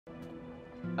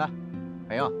哎，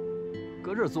海英，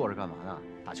搁这儿坐着干嘛呢？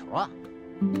打球啊？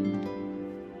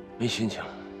没心情。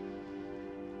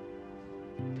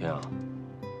天啊，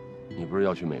你不是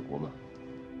要去美国吗？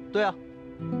对啊，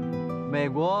美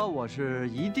国我是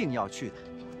一定要去的。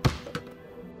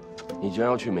你既然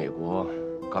要去美国，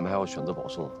干嘛还要选择保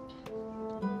送？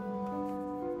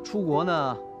出国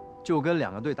呢，就跟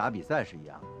2个队打比赛是一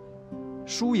样的，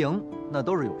输赢那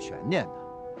都是有悬念的。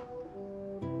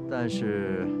但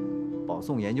是保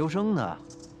送研究生呢，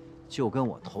就跟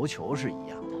我投球是一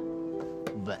样的，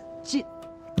稳进。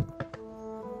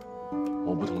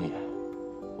我不同意，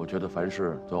我觉得凡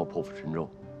事都要破釜沉舟。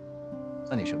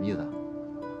那你什么意思啊？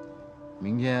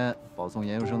明天保送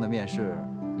研究生的面试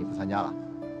你不参加了？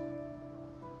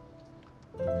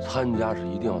参加是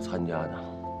一定要参加的，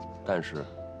但是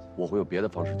我会有别的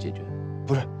方式解决。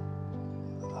不是，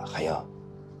海英，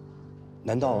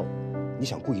难道你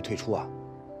想故意退出啊？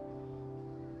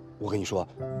我跟你说，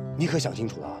你可想清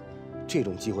楚了啊！这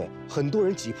种机会，很多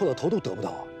人挤破了头都得不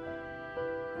到。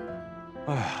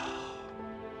哎呀，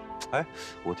哎，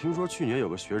我听说去年有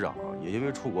个学长啊，也因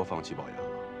为出国放弃保研了。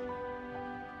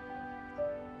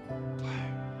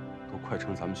哎，都快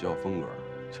成咱们学校风格了。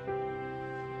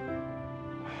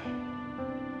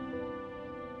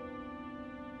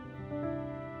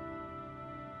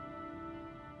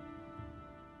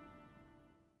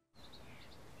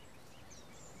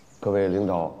各位领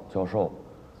导、教授，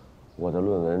我的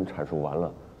论文阐述完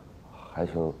了，还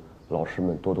请老师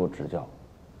们多多指教。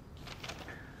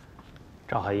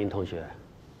赵海英同学，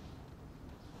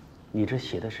你这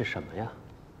写的是什么呀？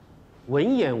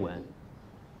文言文？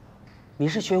你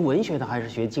是学文学的还是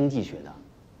学经济学的？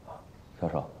教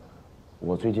授，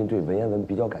我最近对文言文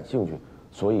比较感兴趣，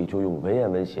所以就用文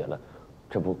言文写了，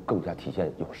这不更加体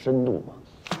现有深度吗？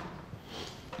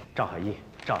赵海英，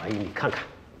你看看，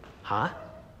啊？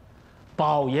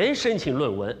保研申请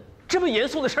论文，这么严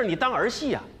肃的事儿，你当儿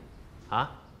戏呀？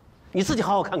啊，你自己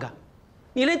好好看看，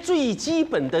你连最基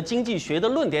本的经济学的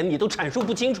论点你都阐述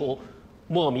不清楚，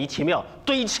莫名其妙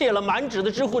堆砌了满纸的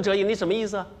知乎者也，你什么意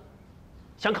思啊？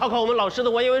想考考我们老师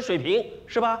的文言文水平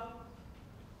是吧？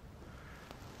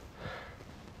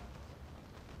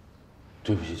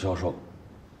对不起，教授。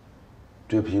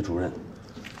对不起，主任。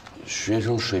学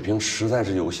生水平实在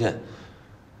是有限，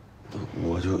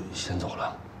我就先走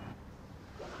了。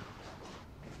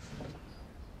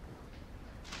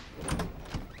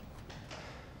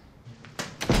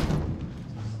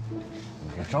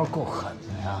这招够狠的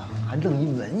呀，还愣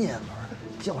一文言文，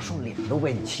教授脸都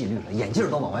被你气绿了，眼镜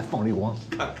都往外放绿光。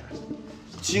看看，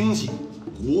经济，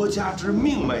国家之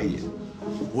命脉也，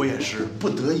我也是不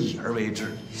得已而为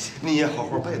之。你也好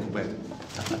好拜读拜读。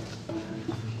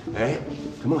哎，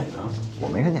陈梦磊呢？我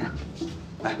没看见。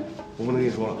哎，我不能跟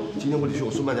你说了，今天我得去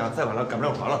我孙伴家，再晚了赶不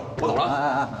上船了，我走了。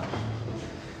哎，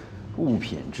物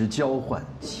品之交换，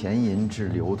钱银之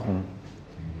流通。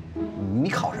你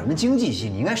考什么经济系？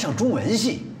你应该上中文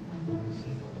系。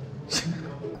真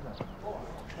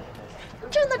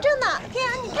的，天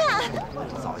啊，你看，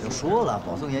早就说了，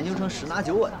保送研究生10拿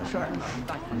9稳的事儿。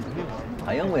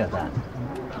海英我也在，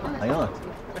海英，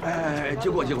哎，接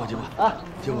过啊，接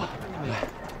过，来，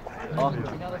好。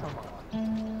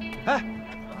哎，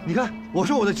你看，我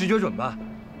说我的直觉准吧？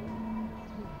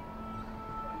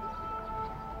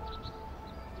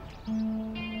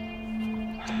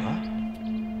怎么了？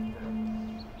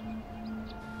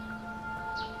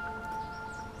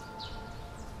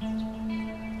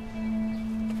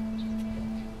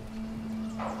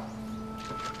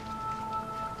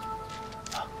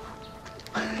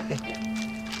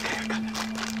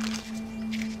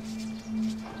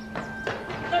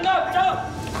站那，站！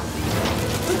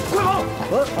快跑！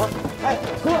哎，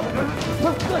哥，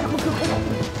快跑！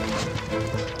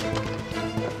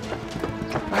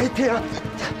哎，天阳，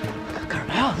干什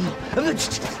么呀？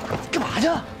干嘛去？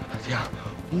天啊，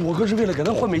我哥是为了给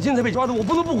他换美金才被抓的，我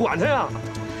不能不管他呀！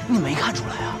你没看出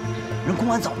来啊？人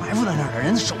公安早埋伏在那儿了，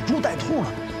人守株待兔呢。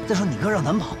再说你哥让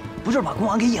咱跑，不就是把公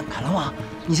安给引开了吗？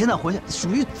你现在回去属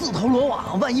于自投罗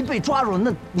网，万一被抓住了，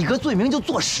那你哥罪名就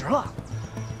坐实了。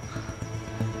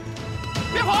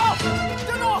别跑！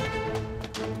站住！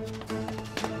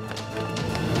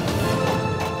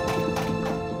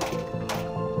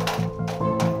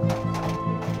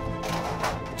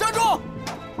站住！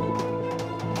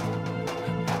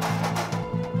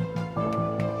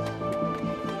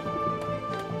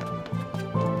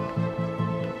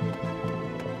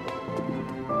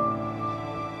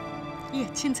耶，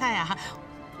青菜啊，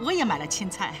我也买了青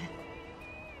菜。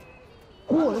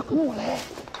过来！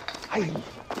哎呀！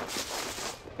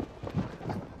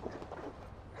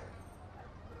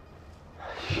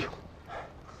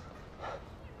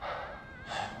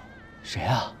谁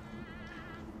啊？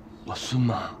我孙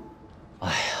妈。哎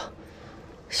呀，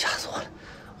吓死我了！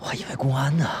我还以为公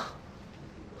安呢。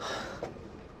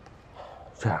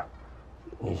这样，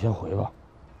你先回吧，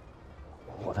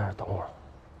我在这等会儿。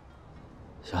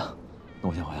行，那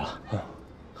我先回了。嗯。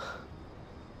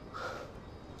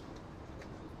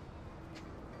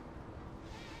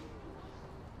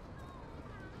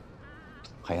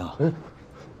海英。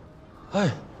哎，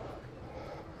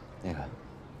那个，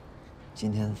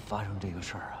今天发生这个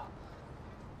事儿啊，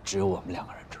只有我们2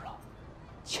个人知道，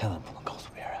千万不能告诉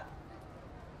别人。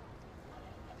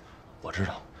我知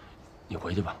道，你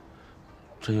回去吧。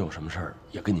真有什么事儿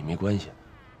也跟你没关系。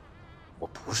我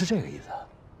不是这个意思。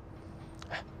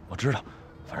哎，我知道，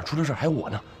反正出这事儿还有我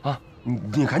呢。啊，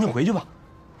你赶紧回去吧，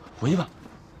回去吧。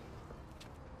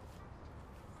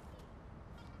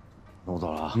那我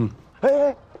走了啊。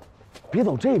哎，别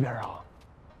走这边啊。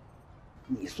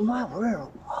你孙妈又不认识我。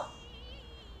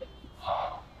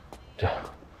啊，这样，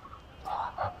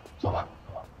走吧。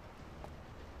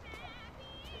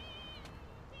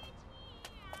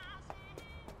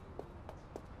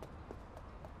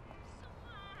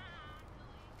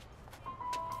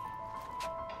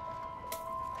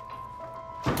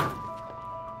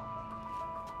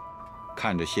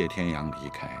看着谢天阳离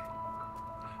开，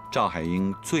赵海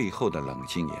英最后的冷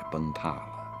静也崩塌了。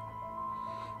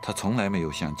她从来没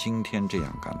有像今天这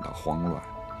样感到慌乱，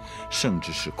甚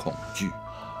至是恐惧。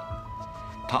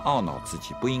她懊恼自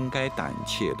己不应该胆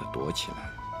怯地躲起来。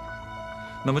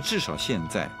那么至少现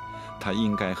在，她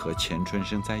应该和钱春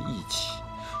生在一起，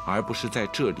而不是在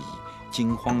这里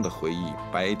惊慌地回忆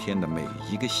白天的每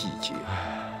一个细节，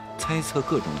猜测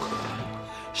各种可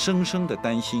能，深深地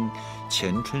担心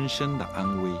钱春生的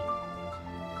安危。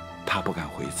他不敢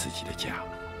回自己的家，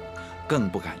更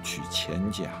不敢去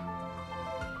钱家。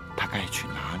他该去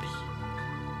哪里？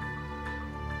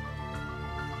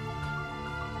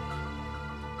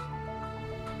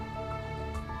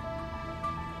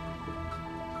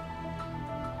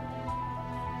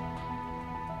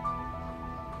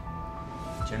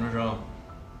钱春生，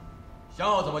想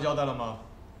好怎么交代了吗？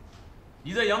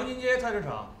你在阳金街菜市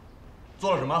场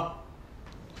做了什么？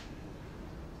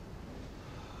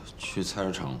去菜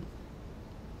市场，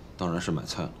当然是买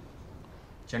菜了。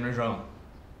钱春生，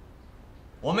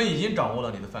我们已经掌握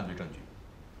了你的犯罪证据。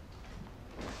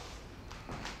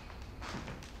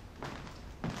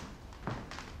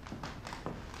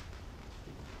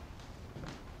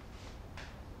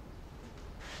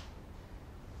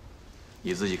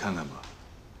你自己看看吧。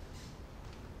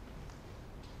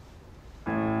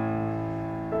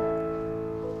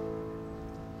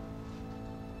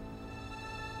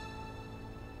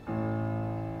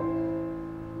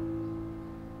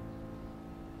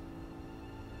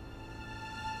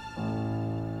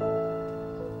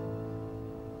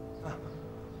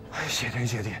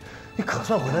谢天，你可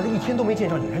算回来了！1天都没见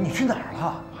着你人，你去哪儿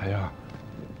了？海燕，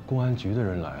公安局的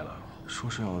人来了，说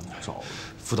是要找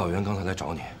辅导员，刚才来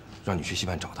找你，让你去戏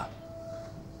办找他。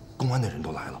公安的人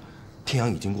都来了，天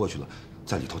阳已经过去了，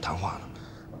在里头谈话呢。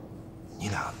你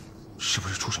俩是不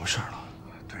是出什么事儿了？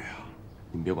对呀，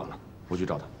你们别管了，我去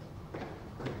找他。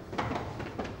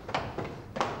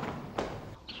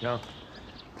天阳。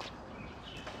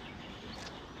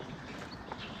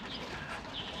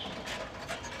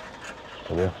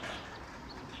怎么样？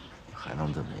还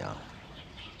能怎么样？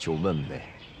就问呗。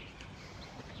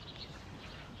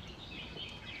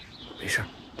没事，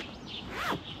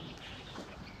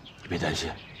你别担心，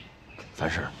凡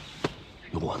事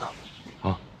有我呢。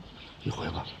啊，你回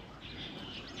吧。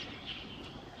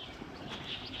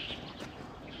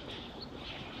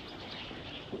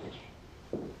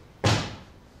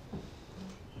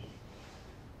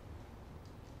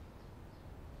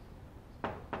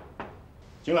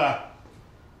进来。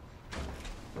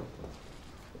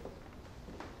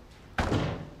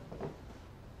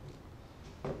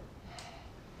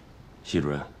系主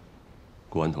任，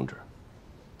公安同志，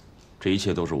这一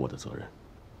切都是我的责任，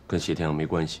跟谢天阳没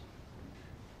关系。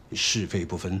你是非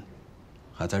不分，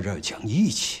还在这儿讲义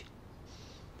气。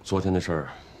昨天的事儿，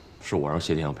是我让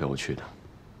谢天阳陪我去的，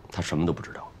他什么都不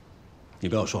知道。你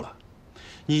不要说了，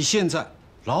你现在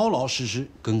老老实实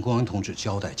跟公安同志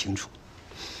交代清楚。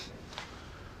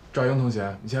赵英同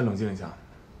学，你先冷静一下。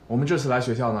我们这次来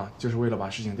学校呢，就是为了把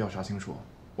事情调查清楚。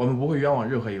我们不会冤枉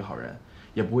任何一个好人。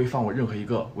也不会放过任何一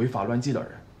个违法乱纪的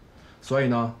人，所以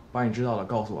呢，把你知道的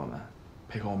告诉我们，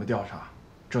配合我们调查，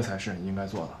这才是你应该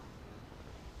做的。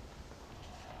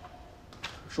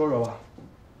说说吧。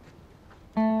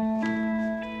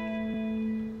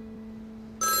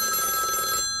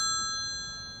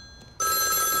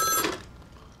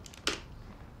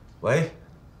喂，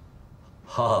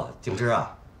哈，景之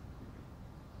啊，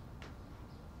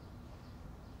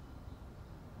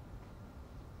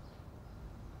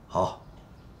好，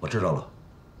我知道了。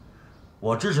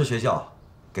我支持学校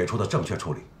给出的正确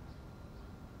处理。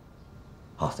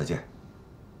好，再见。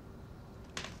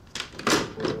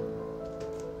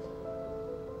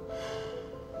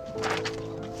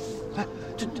哎，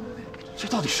这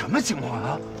到底什么情况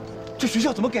啊？这学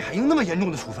校怎么给海英那么严重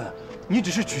的处分？你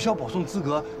只是取消保送资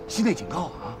格、系内警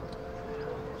告啊？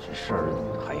这事儿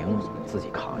海英自己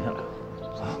扛下来了。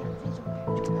啊？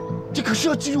这可是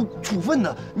要记入处分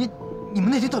的。你们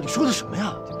那天到底说的什么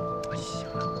呀？行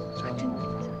了，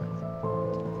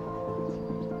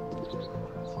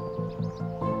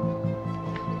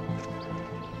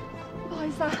不好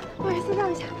意思啊，不好意思，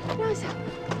让一下，让一下。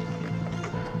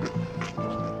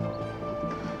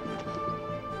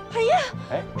海英，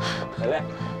哎，蕾蕾，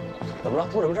怎么了？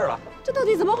出什么事了？这到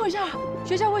底怎么回事？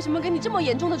学校为什么给你这么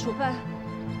严重的处分？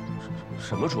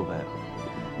什么处分啊？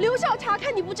留校察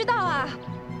看，你不知道啊？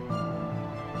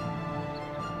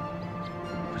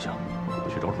不行，我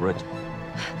去找主任去。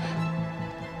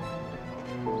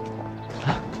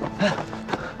哎，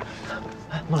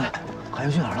莫磊，海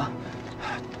英去哪儿了？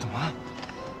怎么了？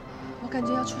我感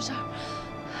觉要出事儿。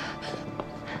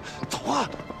走啊！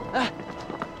哎。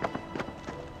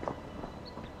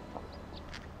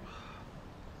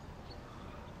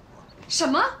什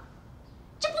么？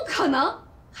这不可能！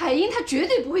海英她绝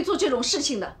对不会做这种事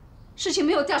情的。事情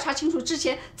没有调查清楚之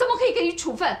前，怎么可以给予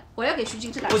处分？我要给徐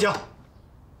静之打电话。不行。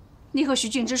你和徐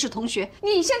静之是同学，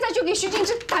你现在就给徐静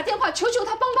之打电话，求求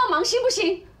他帮忙，行不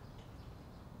行？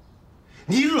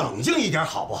你冷静一点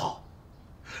好不好？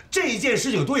这件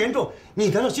事情有多严重，你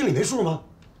难道心里没数吗？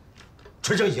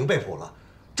春生已经被捕了，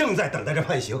正在等待着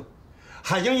判刑。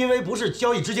海英因为不是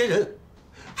交易直接人，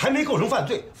还没构成犯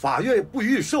罪，法院不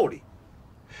予以受理。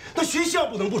那学校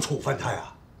不能不处分他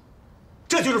呀，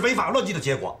这就是违法乱纪的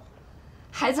结果。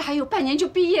孩子还有半年就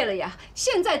毕业了呀，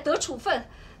现在得处分，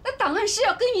那档案是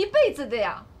要跟一辈子的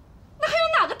呀。那还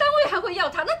有哪个单位还会要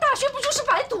他？那大学不就是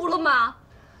白读了吗？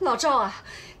老赵啊，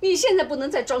你现在不能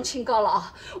再装清高了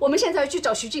啊！我们现在要去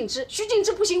找徐静之，徐静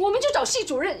之不行，我们就找系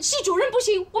主任，系主任不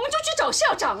行，我们就去找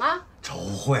校长啊！周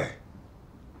慧，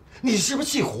你是不是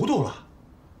气糊涂了？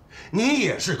你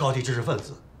也是高级知识分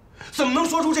子，怎么能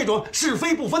说出这种是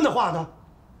非不分的话呢？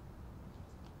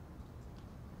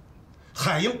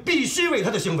海英必须为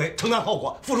他的行为承担后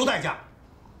果，付出代价。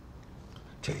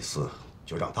这次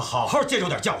就让他好好接受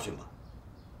点教训吧。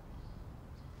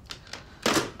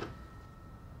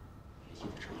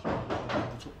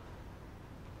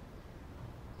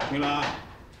进来。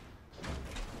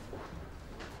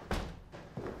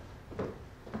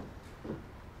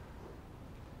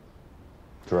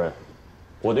主任，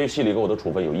我对系里给我的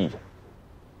处分有意见。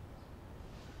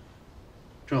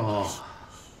正好，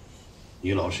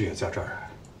你老师也在这儿，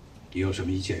你有什么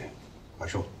意见，快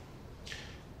说。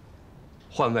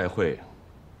换外汇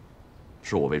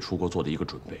是我为出国做的一个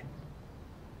准备，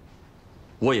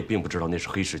我也并不知道那是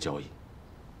黑市交易，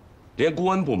连公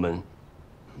安部门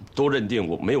都认定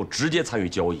我没有直接参与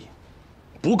交易，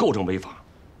不构成违法。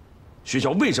学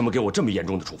校为什么给我这么严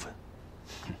重的处分？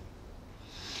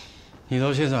你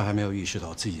到现在还没有意识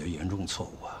到自己的严重错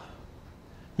误啊！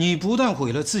你不但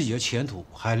毁了自己的前途，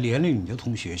还连累你的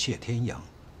同学谢天阳。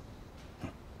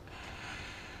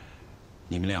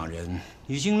你们两人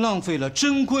已经浪费了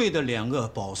珍贵的2个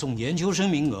保送研究生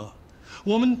名额。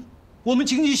我们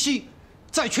经济系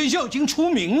在全校已经出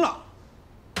名了。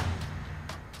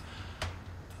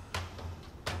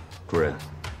主任，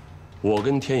我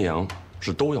跟天阳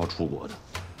是都要出国的，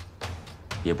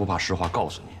也不怕实话告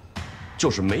诉你，就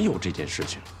是没有这件事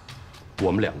情，我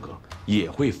们2个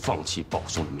也会放弃保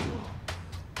送的名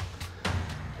额。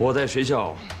我在学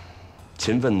校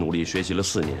勤奋努力学习了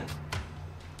4年，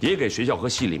也给学校和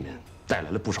系里面带来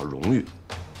了不少荣誉，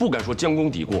不敢说将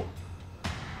功抵过，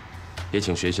也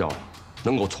请学校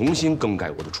能够重新更改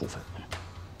我的处分。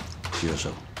徐教授，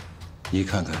你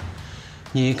看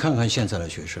看现在的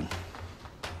学生。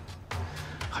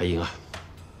海英啊，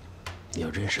你要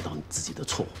认识到你自己的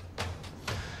错误。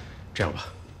这样吧，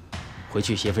回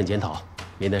去写份检讨，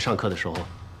免得上课的时候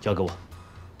交给我。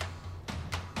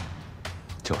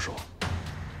教授，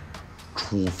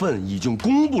处分已经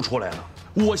公布出来了，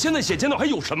我现在写检讨还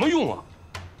有什么用啊？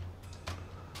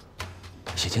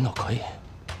写检讨可以，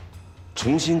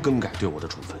重新更改对我的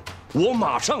处分，我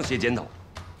马上写检讨。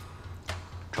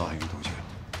赵海云同学，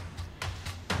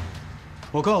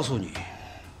我告诉你，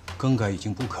更改已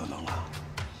经不可能了。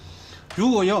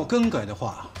如果要更改的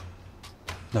话，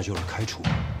那就是开除。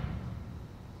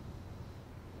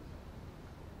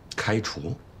开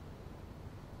除？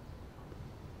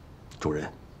主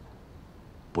任，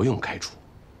不用开除，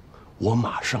我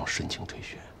马上申请退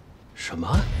学。什么？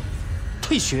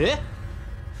退学？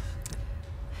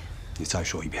你再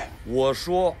说一遍。我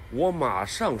说我马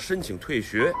上申请退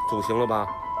学，总行了吧？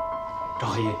赵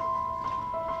海英，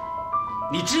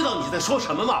你知道你在说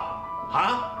什么吗？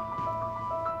啊？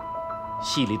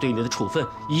系里对你的处分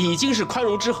已经是宽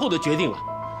容之后的决定了，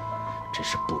真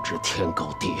是不知天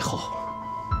高地厚。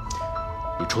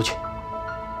你出去，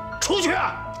出去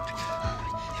啊！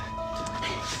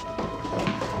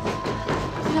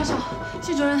李教授，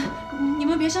谢主任，你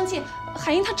们别生气，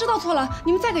海英她知道错了，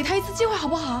你们再给她一次机会好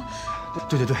不好？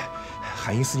对，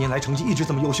海英4年来成绩一直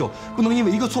这么优秀，不能因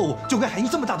为一个错误就给海英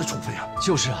这么大的处分呀。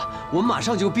就是啊，我们马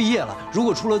上就毕业了，如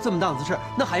果出了这么档子事，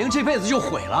那海英这辈子就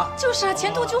毁了。就是啊，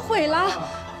前途就毁了。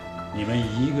你们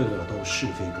一个个都是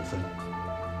非不分。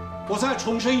我再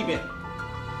重申一遍，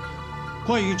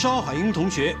关于赵海英同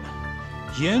学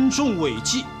严重违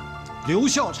纪、留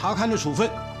校察看的处分，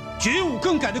绝无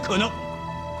更改的可能。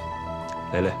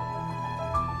蕾蕾，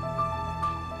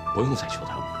不用再求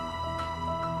他们，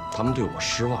他们对我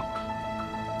失望了，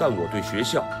但我对学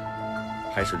校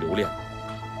还是留恋的。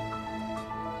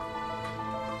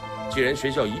既然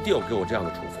学校一定要给我这样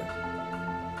的处分，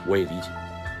我也理解。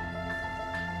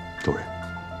主任，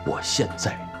我现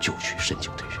在就去申请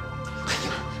退学。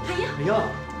海英，海英，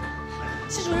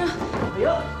谢主任，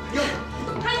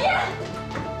海英。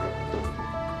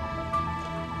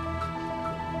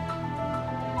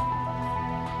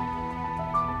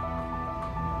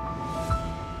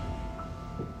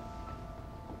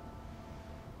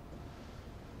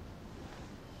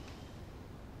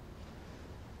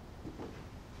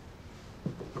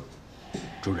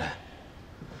主任，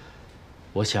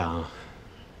我想，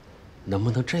能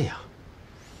不能这样？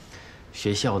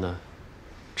学校呢，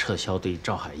撤销对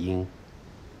赵海英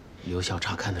留校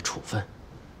察看的处分，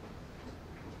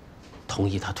同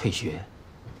意他退学。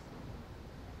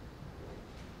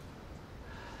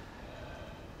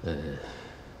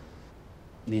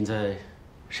您再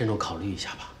慎重考虑一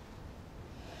下吧。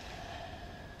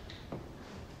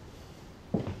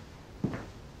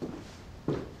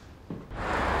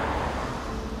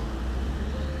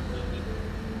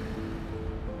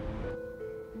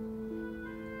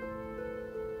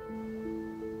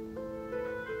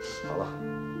好了，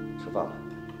吃饭了。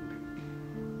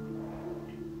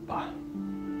爸，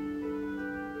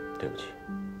对不起。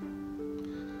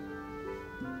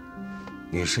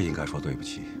你是应该说对不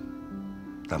起，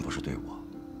但不是对我，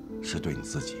是对你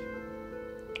自己。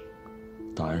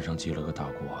档案上记了个大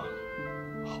国，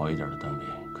好一点的单位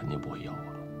肯定不会要我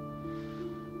了，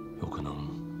有可能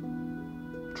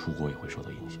出国也会受到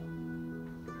影响。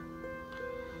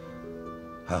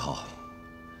还好，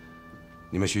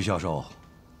你们徐教授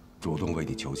主动为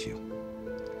你求情，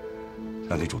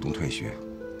让你主动退学，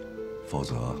否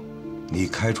则你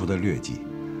开除的劣迹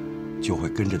就会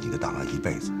跟着你的档案一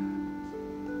辈子。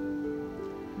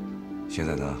现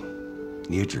在呢，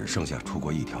你也只剩下出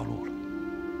国一条路了，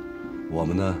我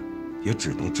们呢也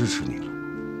只能支持你了，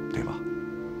对吧？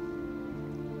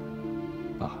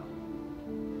爸，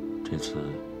这次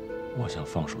我想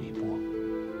放手一搏。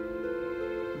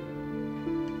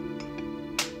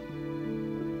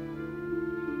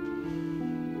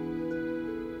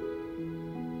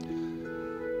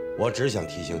我只想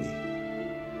提醒你，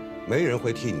没人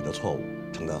会替你的错误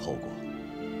承担后果，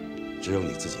只有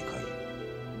你自己可以。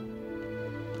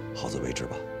好自为之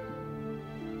吧。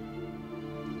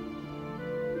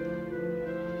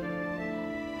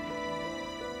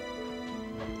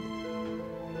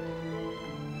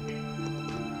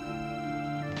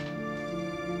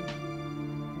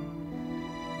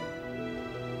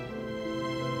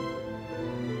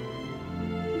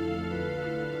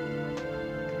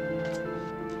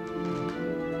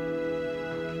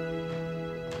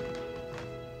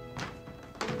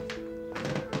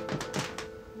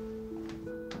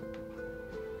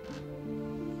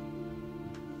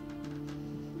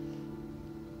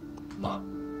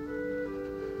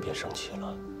别生气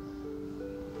了，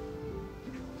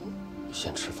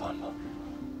先吃饭吧，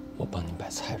我帮你把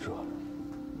菜热了。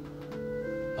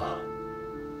妈，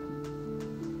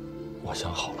我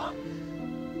想好了，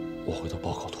我回头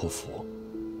报考托福，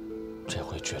这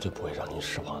回绝对不会让您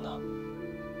失望的。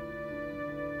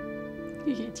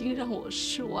你已经让我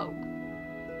失望了，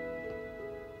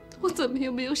我怎么也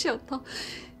没有想到，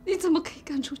你怎么可以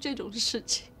干出这种事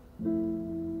情？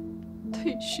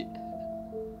退学。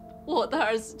我的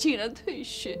儿子竟然退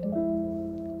学，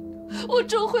我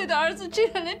周慧的儿子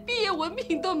竟然连毕业文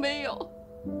凭都没有，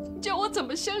你叫我怎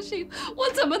么相信？我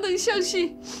怎么能相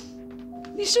信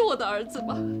你是我的儿子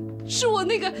吗？是我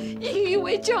那个引以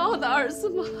为骄傲的儿子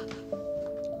吗？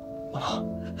妈，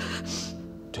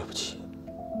对不起。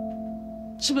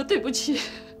什么对不起？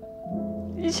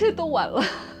一切都晚了。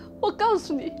我告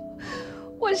诉你，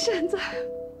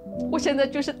我现在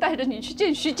就是带着你去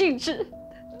见徐敬之，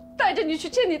带着你去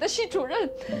见你的系主任，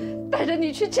带着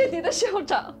你去见你的校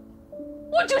长，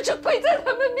我就是跪在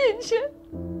他们面前。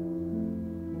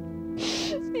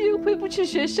你也回不去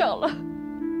学校了，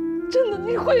真的，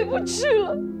你回不去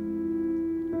了。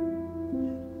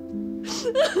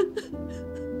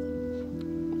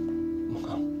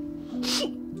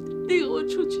你给我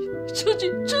出去，出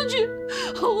去，出去！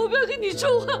我不要跟你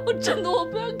说话，我真的我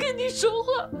不要跟你说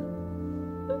话。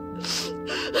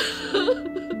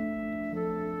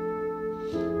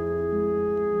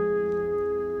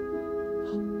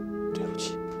对不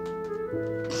起。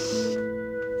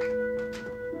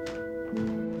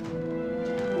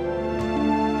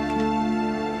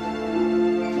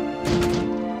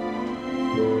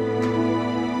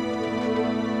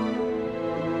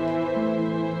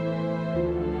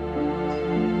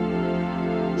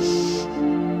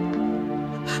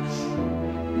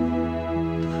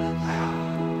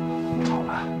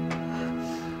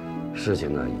事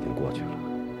情呢已经过去了，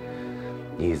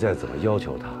你再怎么要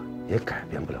求他，也改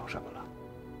变不了什么了。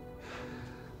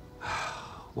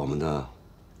我们呢，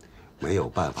没有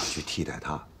办法去替代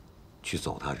他，去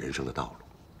走他人生的道路。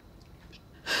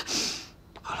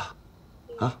好了，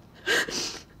啊。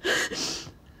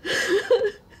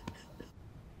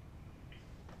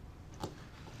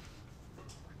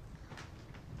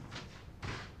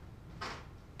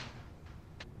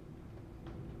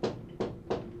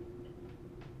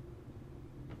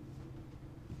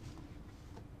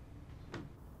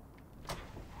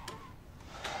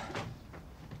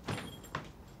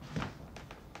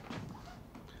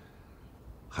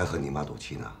还和你妈赌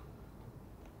气呢？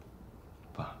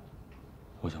爸，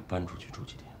我想搬出去住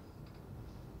几天。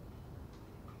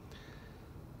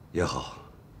也好，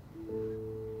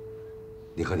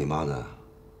你和你妈呢，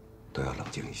都要冷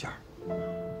静一下。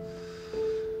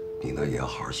你呢，也要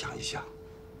好好想一想。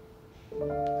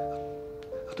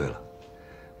对了，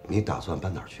你打算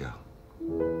搬哪儿去啊？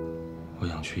我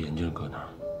想去严俊哥那儿。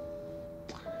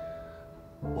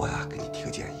我呀，给你提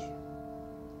个建议，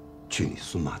去你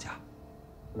孙妈家。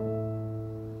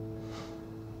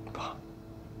爸，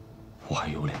我还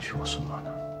有脸去我孙妈那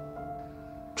儿？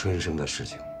春生的事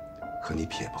情和你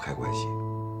撇不开关系，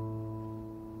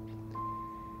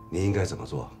你应该怎么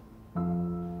做？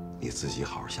你自己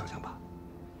好好想想吧。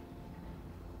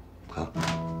啊。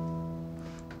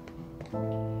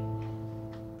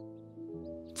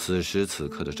此时此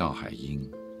刻的赵海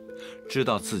英，知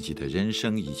道自己的人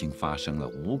生已经发生了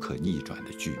无可逆转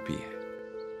的巨变。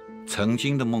曾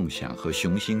经的梦想和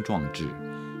雄心壮志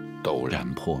陡然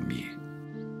破灭，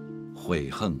悔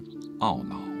恨、懊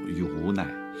恼与无奈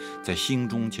在心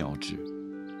中交织，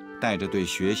带着对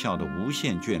学校的无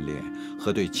限眷恋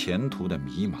和对前途的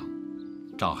迷茫，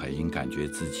赵海英感觉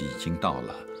自己已经到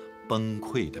了崩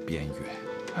溃的边缘。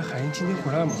哎，海英今天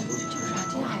回来吗？就是啊，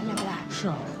今天还来不来？是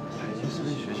啊，海英是被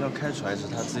学校开除还是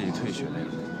他自己退学了呀？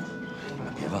你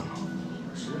们别问了，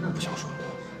我不想说。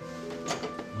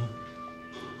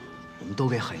我们都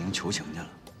给海英求情去了，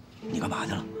你干嘛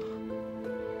去了？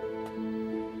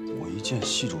我一见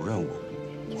系主任，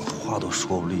我话都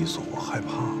说不利索，我害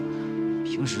怕。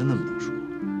平时那么能说。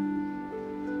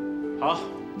好，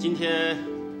今天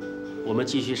我们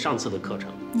继续上次的课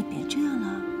程。你别这样了。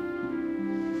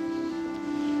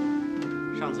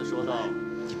上次说到，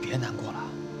你别难过了，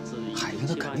海英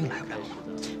她肯定来不了了。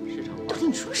到底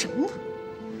你说什么呢？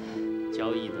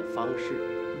交易的方式、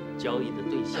交易的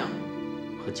对象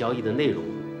和交易的内容，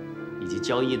以及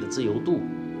交易的自由度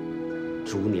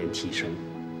逐年提升。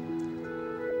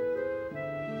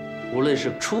无论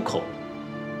是出口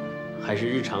还是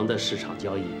日常的市场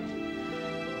交易，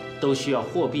都需要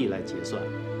货币来结算。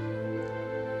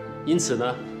因此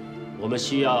呢，我们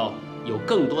需要有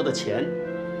更多的钱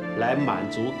来满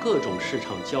足各种市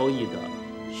场交易的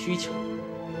需求。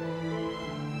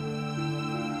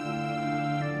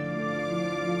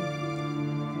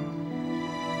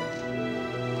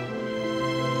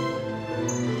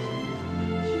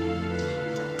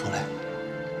周磊，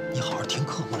你好好听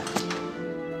课，莫磊。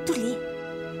杜离，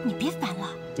你别烦了，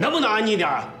能不能安静点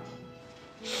儿？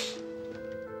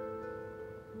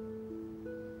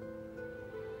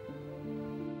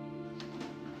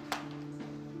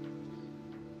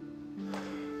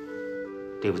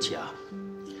对不起啊，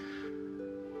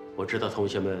我知道同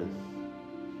学们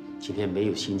今天没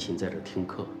有心情在这听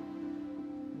课。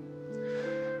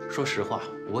说实话，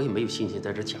我也没有心情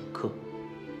在这讲课。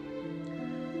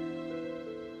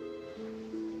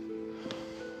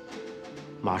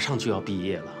马上就要毕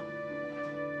业了，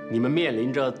你们面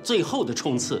临着最后的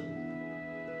冲刺，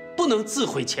不能自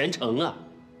毁前程啊！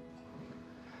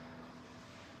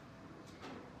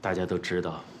大家都知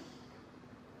道，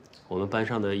我们班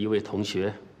上的一位同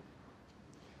学，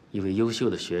一位优秀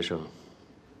的学生，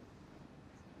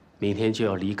明天就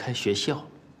要离开学校。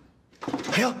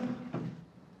海洋，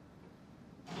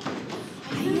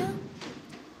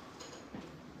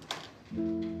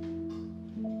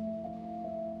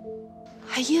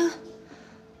海英，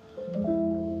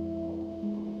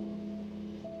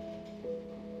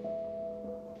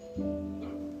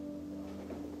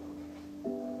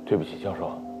对不起，教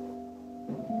授，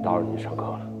打扰您上课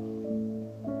了。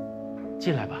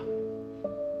进来吧。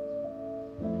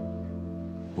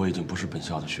我已经不是本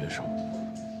校的学生，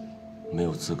没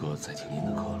有资格再听您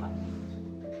的课了。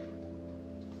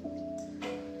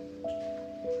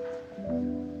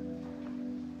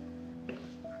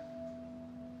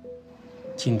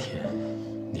今天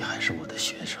你还是我的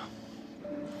学生，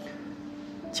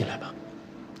进来吧，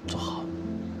坐好。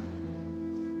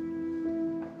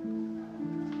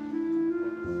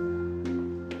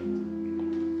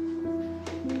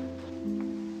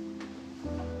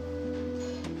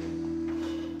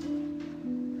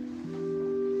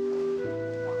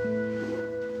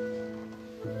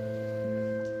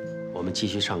我们继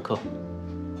续上课，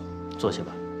坐下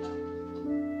吧。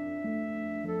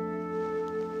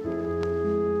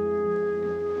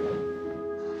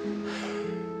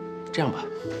这样吧，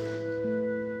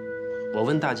我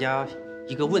问大家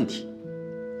一个问题：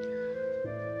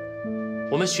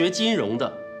我们学金融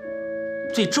的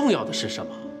最重要的是什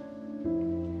么？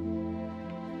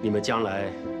你们将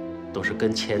来都是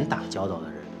跟钱打交道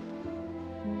的人，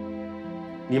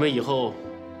你们以后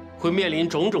会面临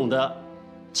种种的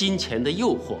金钱的诱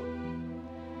惑，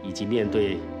以及面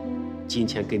对金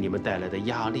钱给你们带来的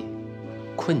压力、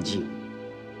困境，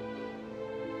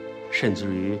甚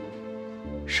至于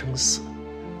生死。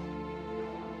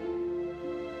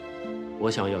我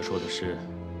想要说的是，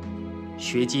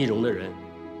学金融的人，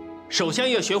首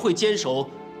先要学会坚守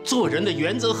做人的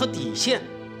原则和底线，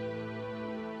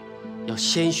要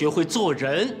先学会做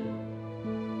人，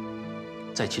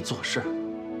再去做事。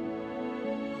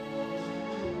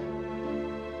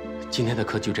今天的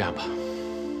课就这样吧。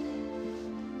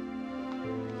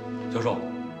教授，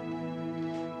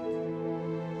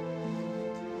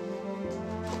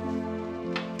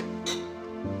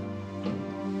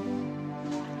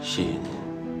谢谢您，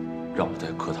让我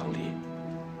在课堂里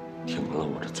听完了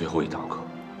我这最后一堂课。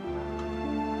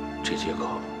这节课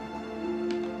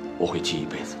我会记一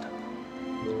辈子的。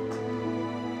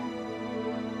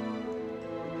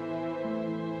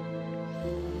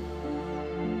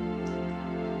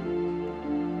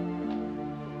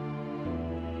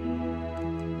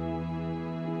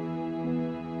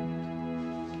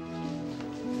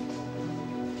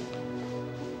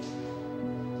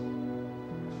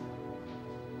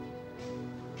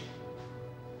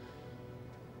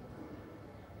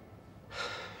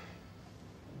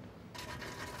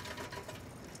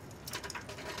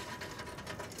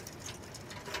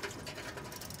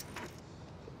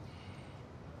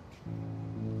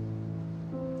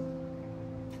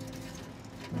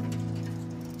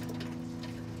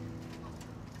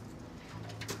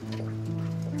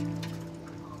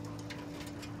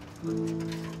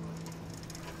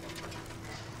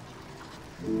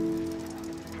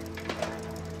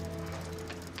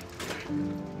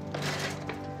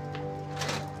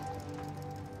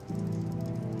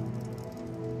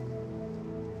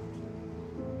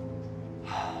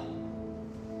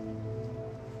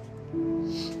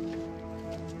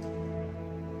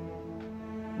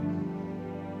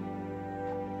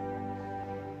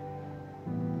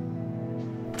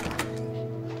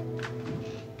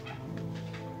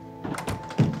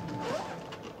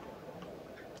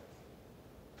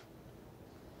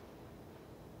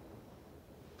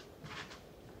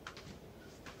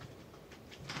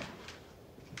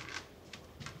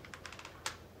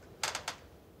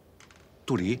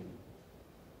杜离，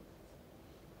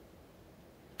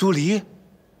杜离，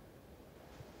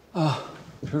啊，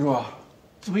陈叔，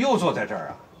怎么又坐在这儿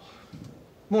啊？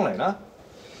孟磊呢？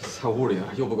在屋里呢，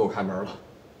又不给我开门了。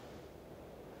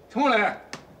陈孟磊，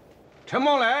陈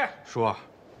孟磊，叔，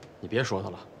你别说他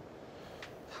了，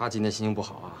他今天心情不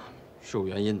好啊，是有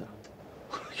原因的。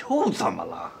又怎么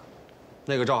了？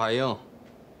那个赵海英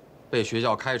被学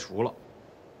校开除了。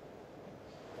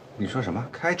你说什么？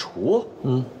开除？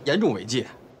严重违纪。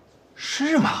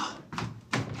是吗？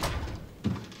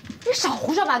你少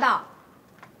胡说八道！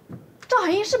赵海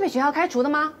英是被学校开除的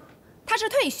吗？她是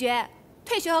退学，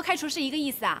退学和开除是一个意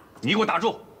思啊！你给我打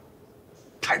住！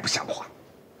太不像话！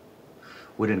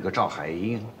为了那个赵海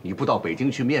英，你不到北京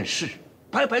去面试，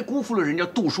白白辜负了人家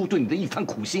杜叔对你的一番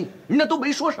苦心，人家都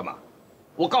没说什么。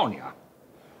我告诉你啊，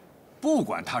不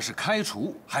管他是开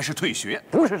除还是退学，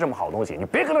不是什么好东西，你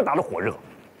别跟他打得火热。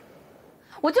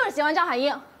我就是喜欢张海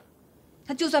英，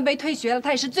她就算被退学了，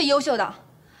她也是最优秀的，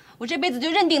我这辈子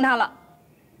就认定她了。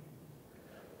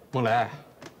孟雷，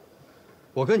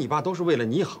我跟你爸都是为了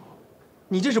你好，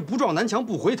你这是不撞南墙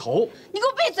不回头。你给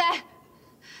我闭嘴！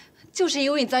就是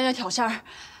因为你在这挑事儿，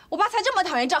我爸才这么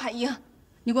讨厌赵海英。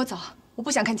你给我走，我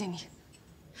不想看见你。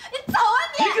你走啊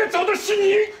你！你该走的是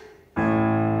你。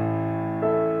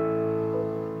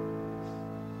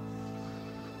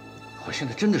我现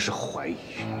在真的是怀疑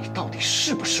你到底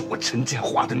是不是我陈建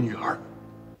华的女儿。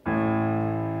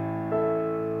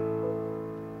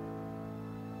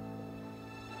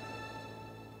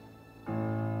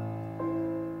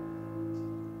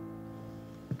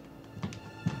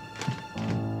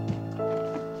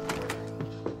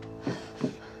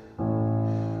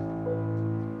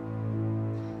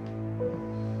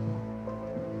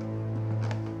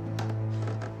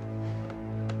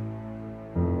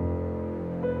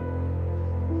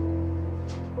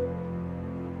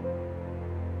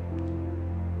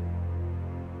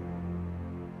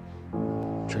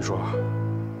陈叔，我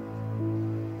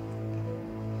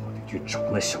得去找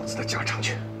那小子的家长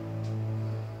去。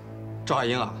赵海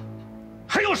英啊，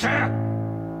还有谁？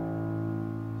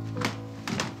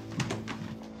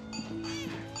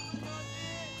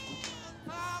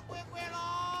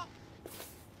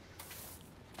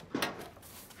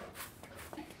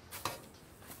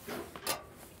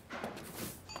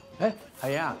哎，海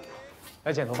英啊，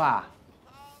来剪头发啊？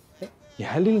哎，你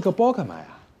还拎了个包干嘛呀？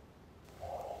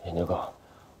研究哥，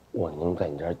我能在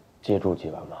你这儿借住几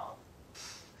晚吗？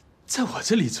在我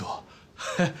这里住？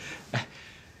哎，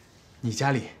你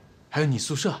家里还有你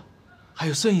宿舍，还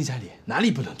有孙姨家里，哪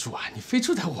里不能住啊？你非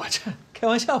住在我这儿？开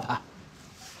玩笑吧？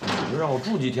你就让我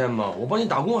住几天嘛，我帮你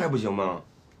打工还不行吗？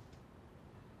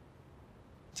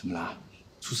怎么了？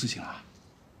出事情了？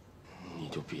你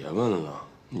就别问了，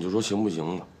你就说行不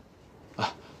行吧。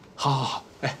啊，好，好，好。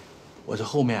哎，我这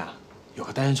后面啊有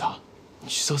个单人床，你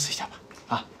去收拾一下吧。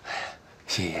啊，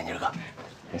谢谢研究哥。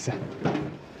没事。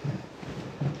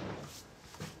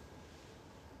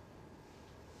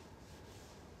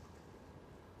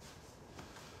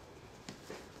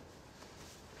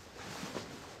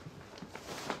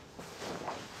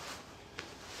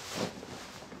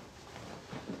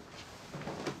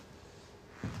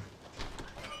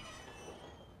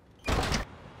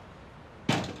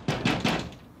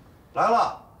来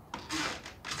了。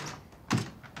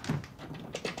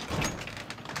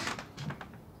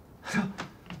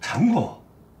陈公，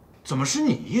怎么是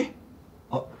你？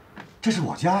哦，这是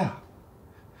我家呀。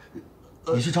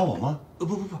你是找我吗？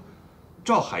不，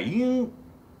赵海英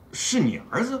是你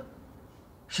儿子？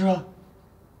是啊。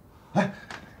哎，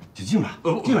就进来，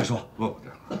进来说。不，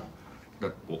那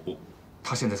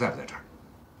他现在在不在这儿？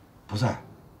不在。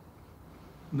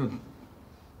那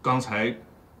刚才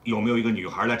有没有一个女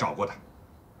孩来找过他？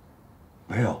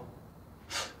没有。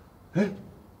哎，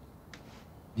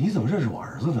你怎么认识我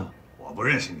儿子呢？我不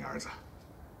认识你儿子，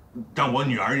但我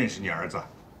女儿认识你儿子。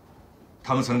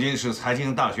他们曾经是财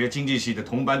经大学经济系的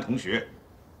同班同学，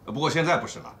不过现在不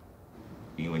是了，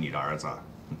因为你的儿子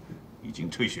已经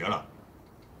退学了。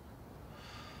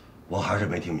我还是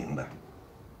没听明白，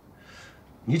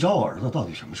你找我儿子到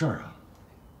底什么事儿啊？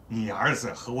你儿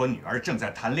子和我女儿正在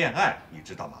谈恋爱，你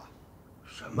知道吗？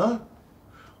什么？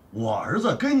我儿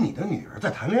子跟你的女儿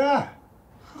在谈恋爱？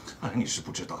看来你是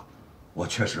不知道。我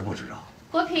确实不知道。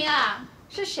国平啊，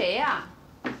是谁呀？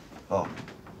哦，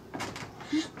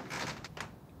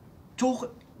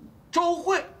周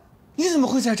慧，你怎么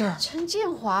会在这儿？陈建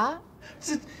华，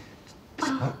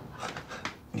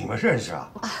你们认识啊？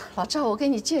啊，老赵，我给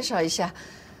你介绍一下，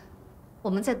我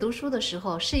们在读书的时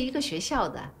候是一个学校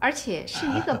的，而且是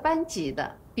一个班级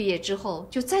的。毕业之后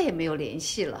就再也没有联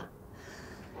系了。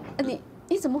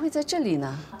你怎么会在这里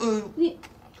呢？你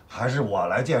还是我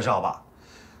来介绍吧。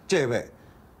这位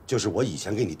就是我以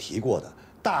前给你提过的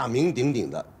大名鼎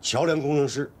鼎的桥梁工程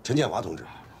师陈建华同志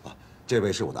啊。这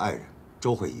位是我的爱人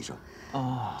周慧医生。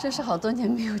哦，真是好多年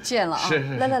没有见了啊！是，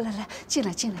来，进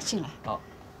来。好，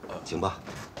请吧。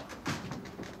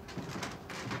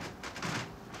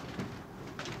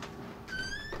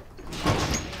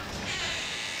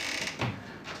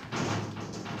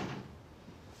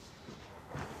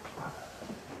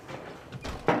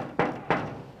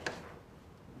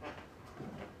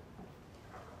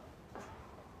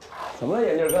怎么了，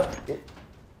眼镜哥？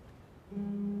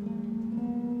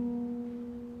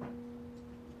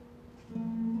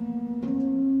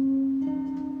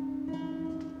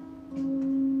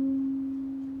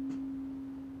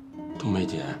冬梅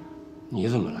姐，你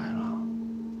怎么来了？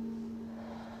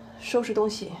收拾东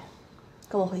西，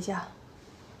跟我回家。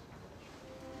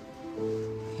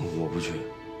我不去，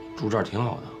住这儿挺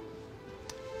好的。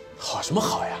好什么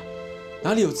好呀？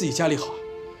哪里有自己家里好？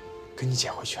跟你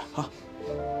姐回去啊！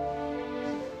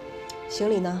行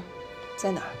李呢？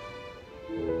在哪儿？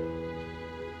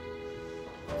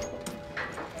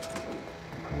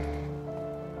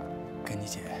跟你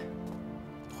姐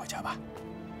回家吧。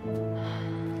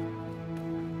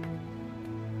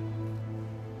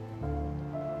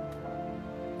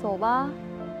走吧。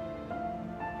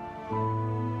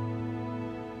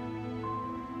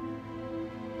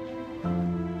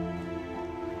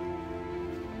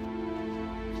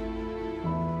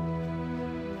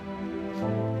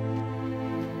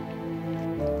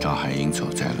赵海英走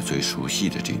在了最熟悉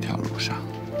的这条路上，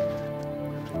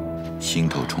心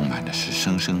头充满的是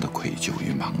深深的愧疚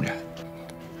与茫然。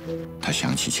他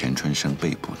想起钱春生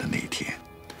被捕的那天，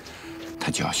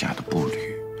他脚下的步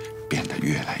履变得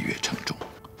越来越沉重。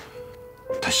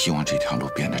他希望这条路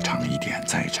变得长一点，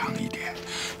再长一点，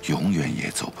永远也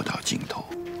走不到尽头。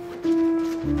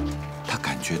他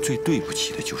感觉最对不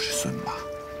起的就是孙妈，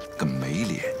跟没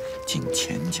脸进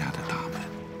钱家的大门。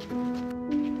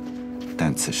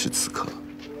但此时此刻，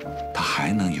他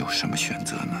还能有什么选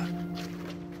择呢？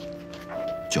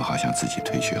就好像自己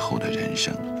退学后的人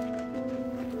生，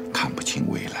看不清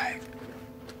未来，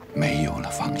没有了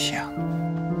方向。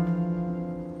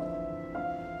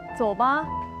走吧。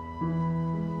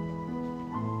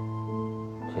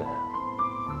姐，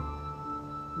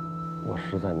我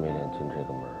实在没脸进这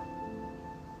个门。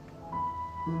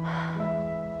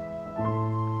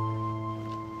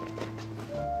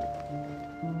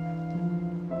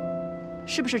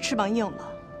是不是翅膀硬了？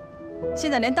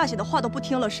现在连大姐的话都不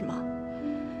听了是吗？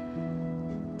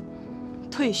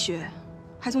退学，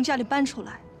还从家里搬出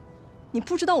来，你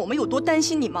不知道我们有多担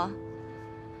心你吗？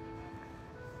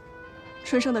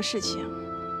春生的事情，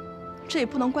这也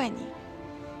不能怪你，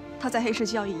他在黑市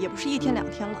交易也不是1天2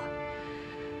天了。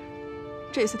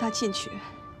这次他进去，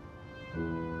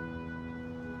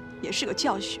也是个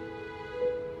教训。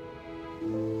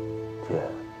姐，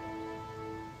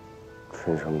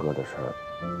春生哥的事儿，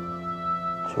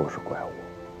就是怪我，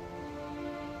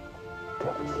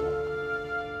对不起。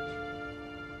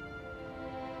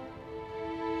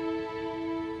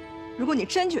如果你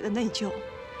真觉得内疚，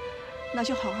那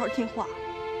就好好听话，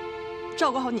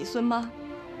照顾好你孙妈，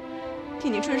替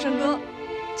你春生哥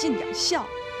尽点孝。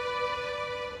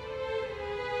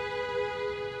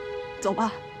走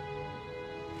吧。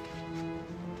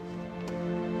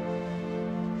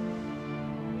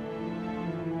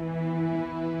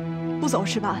不走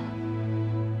是吧？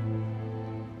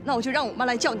那我就让我妈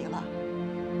来叫你了。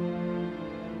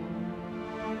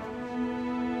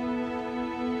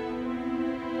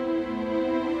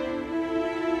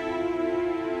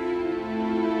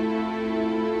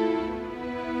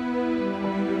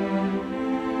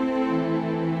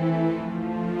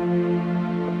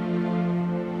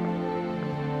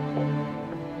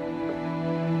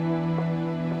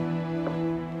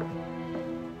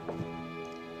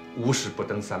无事不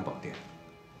登三宝殿。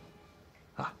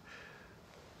啊，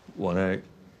我呢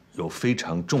有非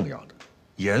常重要的、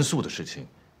严肃的事情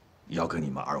要跟你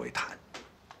们2位谈。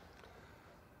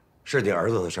是你儿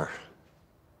子的事儿，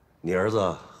你儿子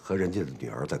和人家的女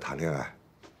儿在谈恋爱。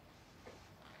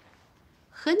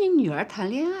和你女儿谈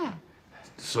恋爱？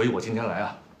所以我今天来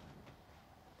啊，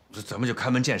咱们就开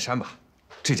门见山吧。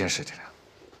这件事情啊，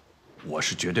我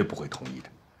是绝对不会同意的。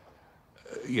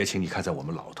也请你看在我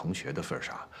们老同学的份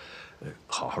上，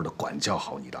好好的管教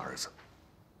好你的儿子，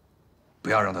不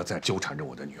要让他再纠缠着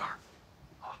我的女儿。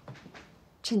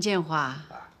陈建华，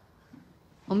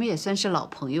我们也算是老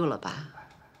朋友了吧？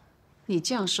你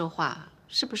这样说话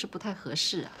是不是不太合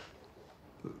适啊？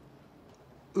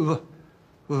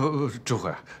周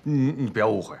慧，你不要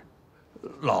误会，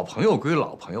老朋友归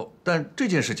老朋友，但这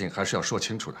件事情还是要说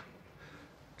清楚的。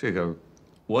这个，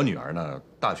我女儿呢，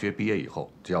大学毕业以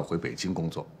后就要回北京工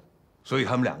作，所以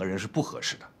他们2个人是不合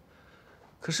适的。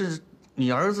可是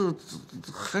你儿子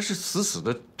还是死死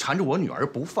的缠着我女儿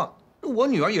不放，我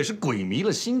女儿也是鬼迷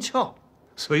了心窍，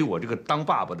所以我这个当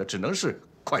爸爸的只能是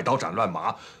快刀斩乱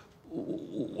麻，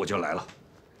我就来了。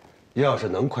要是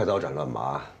能快刀斩乱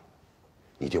麻，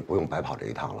你就不用白跑这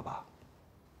一趟了吧？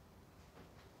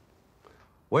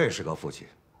我也是个父亲，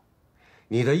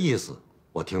你的意思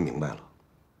我听明白了，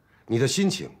你的心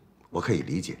情我可以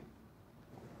理解，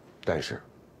但是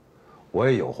我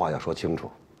也有话要说清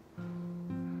楚。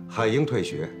海英退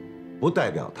学，不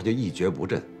代表他就一蹶不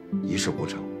振、一事无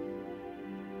成。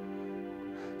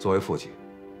作为父亲，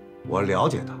我了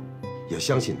解他，也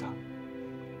相信他。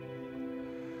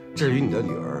至于你的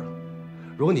女儿，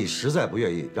如果你实在不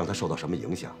愿意让她受到什么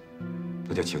影响，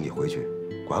那就请你回去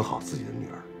管好自己的女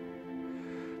儿。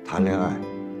谈恋爱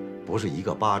不是一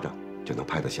个巴掌就能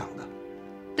拍得响的。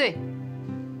对，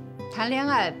谈恋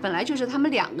爱本来就是他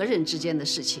们2个人之间的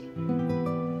事情，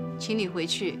请你回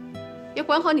去也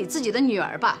管好你自己的女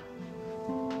儿吧。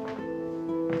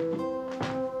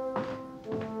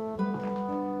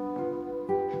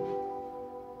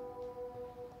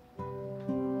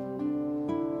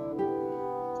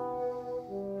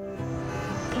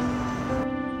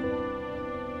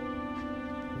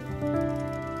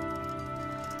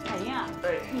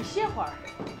你歇会儿。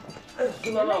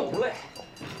孙妈妈，我不累。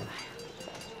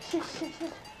歇。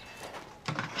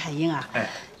海英啊，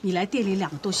你来店里2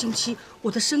个多星期，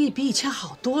我的生意比以前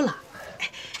好多了。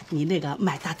你那个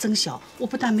买大增小，我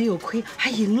不但没有亏，还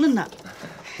赢了呢，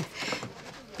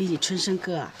比你春生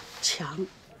哥啊强。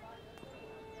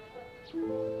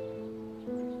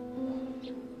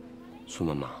孙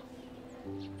妈妈，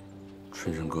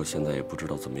春生哥现在也不知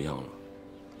道怎么样了。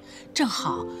正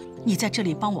好你在这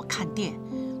里帮我看店，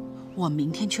我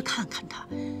明天去看看他。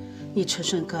你春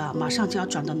生哥啊，马上就要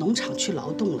转到农场去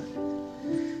劳动了，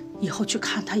以后去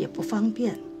看他也不方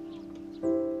便。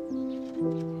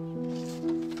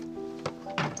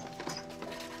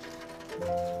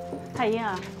海英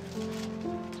啊，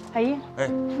海英，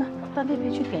那到那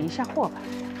边去点一下货吧。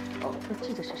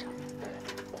这个是什么？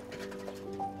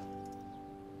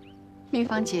明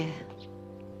芳姐，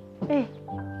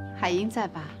海英在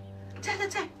吧？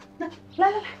在。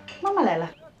来，妈妈来了。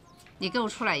你跟我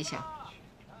出来一下，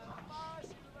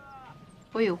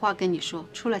我有话跟你说，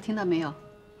出来听到没有？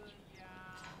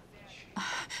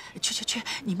去，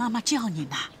你妈妈叫你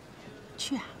呢，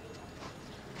去啊。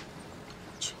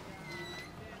去。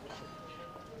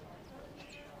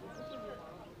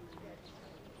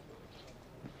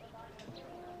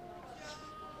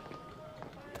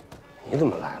你怎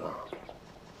么来了？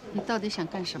你到底想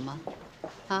干什么？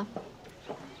啊？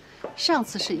上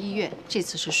次是医院，这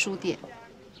次是书店。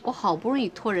我好不容易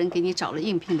托人给你找了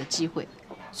应聘的机会，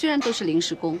虽然都是临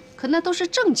时工，可那都是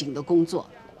正经的工作。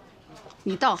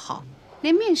你倒好，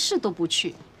连面试都不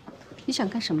去。你想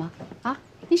干什么啊？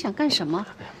你想干什么？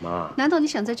妈，难道你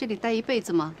想在这里待一辈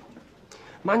子吗？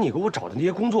妈，你给我找的那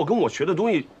些工作跟我学的东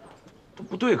西都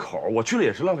不对口，我去了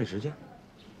也是浪费时间。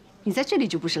你在这里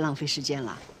就不是浪费时间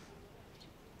了。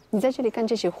你在这里干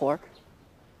这些活儿，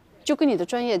就跟你的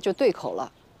专业就对口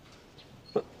了。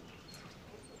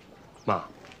妈，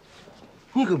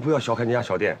你可不要小看这家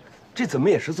小店，这怎么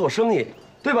也是做生意，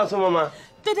对吧，孙妈妈？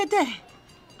对，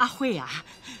阿慧呀，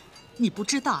你不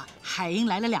知道，海英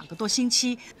来了2个多星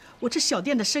期，我这小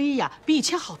店的生意呀，比以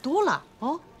前好多了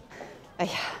哦。哎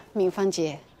呀，明芳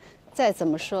姐，再怎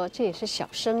么说这也是小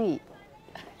生意，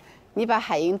你把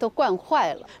海英都惯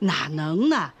坏了。哪能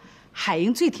呢？海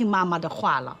英最听妈妈的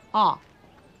话了哦。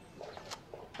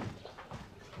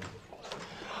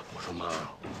我说妈，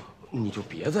你就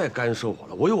别再干涉我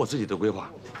了，我有我自己的规划。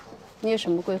你有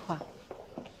什么规划？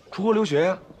出国留学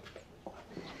呀。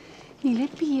你连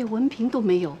毕业文凭都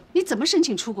没有，你怎么申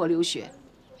请出国留学？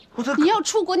你要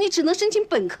出国，你只能申请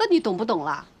本科，你懂不懂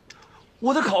啦？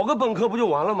我再考个本科不就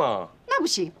完了吗？那不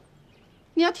行，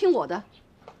你要听我的，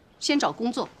先找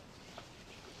工作。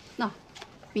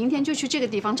明天就去这个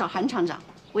地方找韩厂长，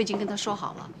我已经跟他说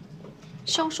好了，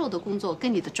销售的工作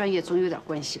跟你的专业总有点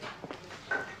关系吧？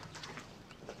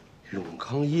永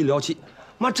康医疗器，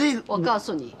妈这个……我告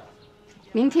诉你，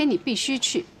明天你必须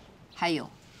去。还有，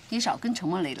你少跟陈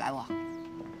梦蕾来往。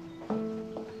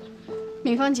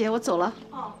敏芳姐，我走了。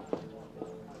哦。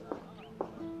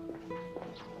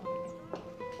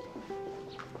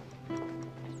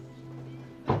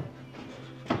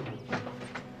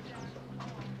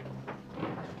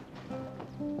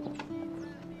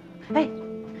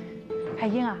海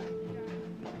英啊，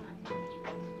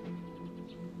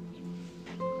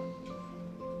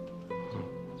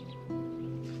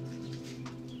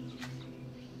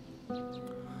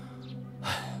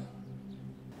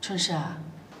春生啊，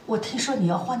我听说你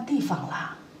要换地方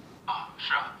了。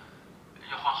是啊，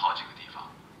要换好几个地方。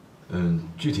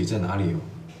具体在哪里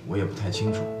我也不太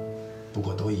清楚，不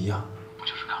过都一样。不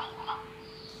就是干活吗？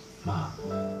妈，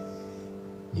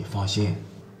你放心，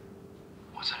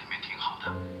我在里面挺好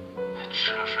的，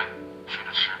吃了睡，睡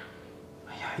了吃。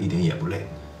哎呀，一点也不累，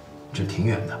这挺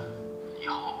远的。以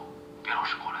后别老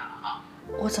是过来了啊。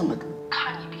我怎么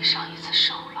看你比上一次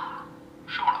瘦了？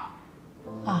瘦了？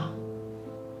啊。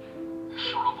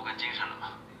瘦了不更精神了吗？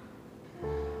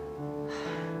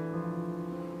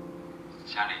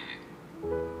家里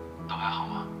都还好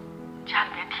吗？家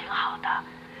里面挺好的，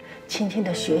青青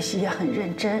的学习也很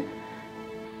认真，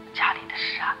家里的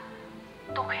事啊，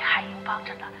都归海英帮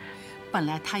着呢。本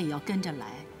来她也要跟着来，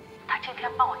她今天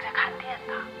帮我在看店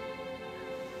呢。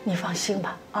你放心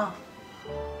吧，啊。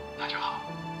那就好。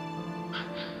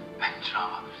哎，你知道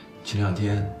吗？前2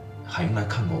天海英来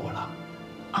看过我了。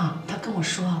啊，他跟我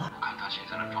说了。我看他现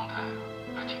在的状态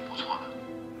还挺不错的。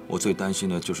我最担心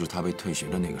的就是他被退学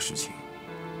的那个事情。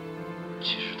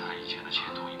其实他以前的前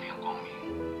途一片光明，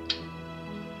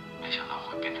没想到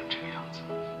会变成这个样子。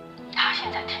他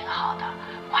现在挺好的，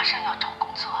马上要找工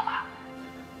作了。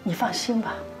你放心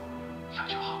吧。那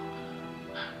就好。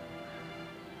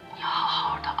你要好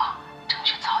好的啊，争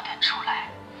取早点出来。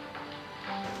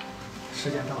时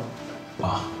间到了。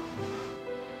啊。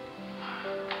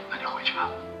那你回去吧，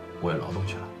我也劳动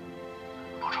去了。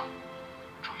保重，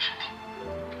注意身体。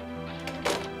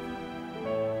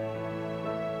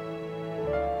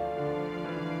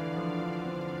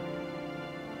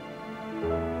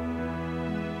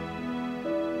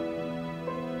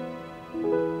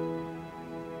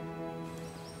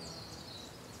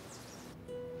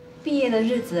毕业的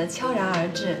日子悄然而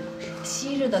至，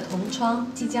昔日的同窗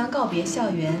即将告别校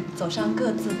园，走上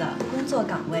各自的工作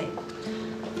岗位。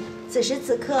此时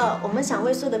此刻，我们想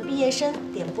为所有的毕业生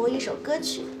点播一首歌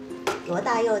曲，罗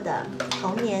大佑的《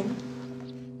童年》。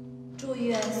祝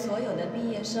愿所有的毕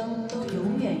业生都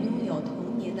永远拥有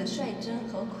童年的率真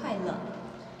和快乐，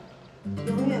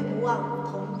永远不忘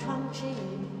同窗之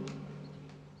谊。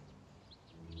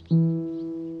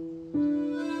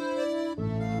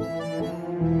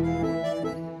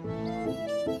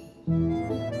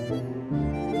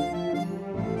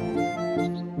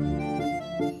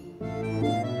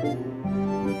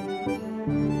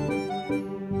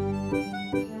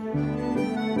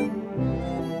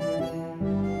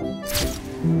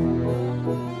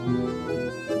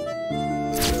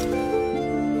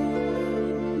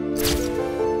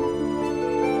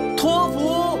托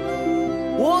福，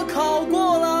我考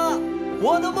过了，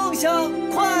我的梦想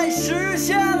快实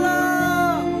现了。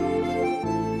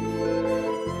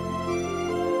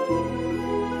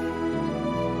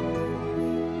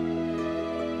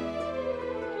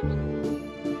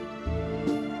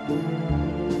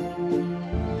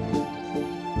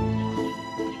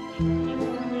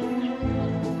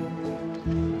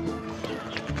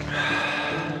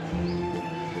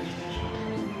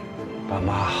爸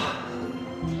妈，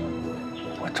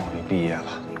我终于毕业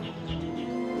了。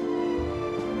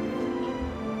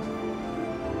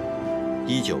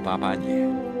1988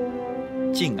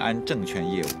年，晋安证券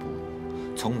业务部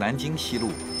从南京西路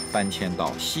搬迁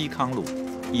到西康路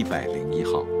101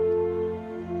号。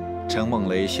陈梦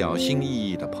雷小心翼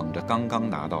翼地捧着刚刚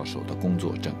拿到手的工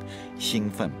作证，兴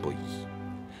奋不已。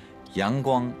阳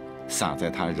光洒在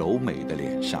她柔美的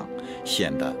脸上，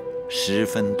显得十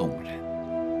分动人。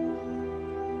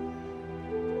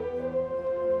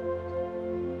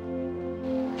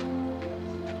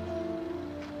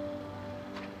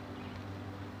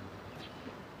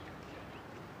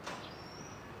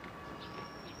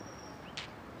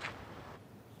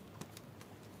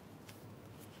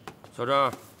小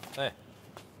张，哎，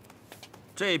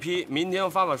这批明天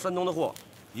发往山东的货，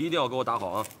一定要给我打好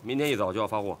啊！明天一早就要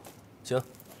发货。行，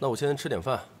那我先吃点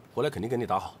饭，回来肯定给你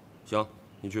打好。行，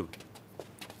你去吧。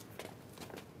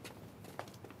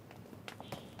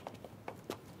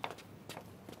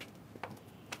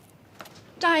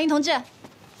张海英同志，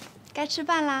该吃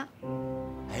饭啦。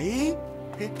哎，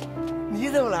你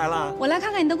怎么来了？我来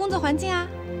看看你的工作环境啊。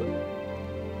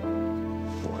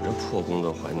我这破工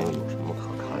作环境有什么可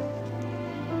看的？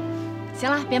行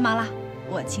了，别忙了，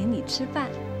我请你吃饭。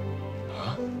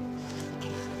啊？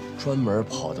专门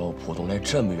跑到浦东来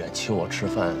这么远请我吃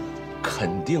饭，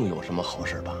肯定有什么好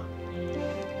事吧？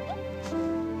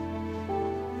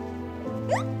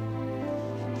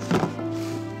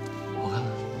我看看。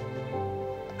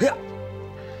哎呀，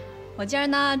我今儿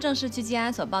呢正式去静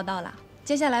安所报到了，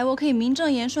接下来我可以名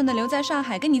正言顺的留在上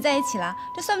海跟你在一起了，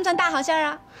这算不算大好事儿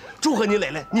啊？祝贺你，蕾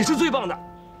蕾，你是最棒的。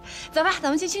走吧，咱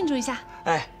们去庆祝一下。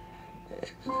哎，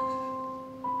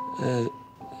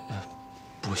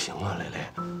不行啊，蕾蕾，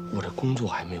我这工作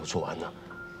还没有做完呢。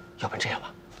要不然这样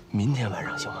吧，明天晚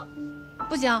上行吗？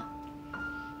不行，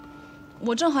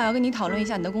我正好要跟你讨论一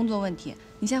下你的工作问题。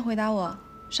你先回答我，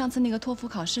上次那个托福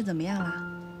考试怎么样了？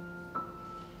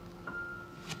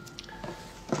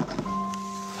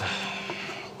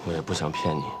我也不想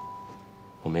骗你，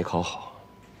我没考好，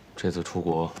这次出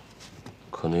国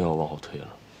可能要往后推了。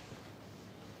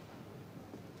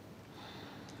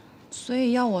所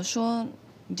以要我说，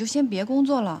你就先别工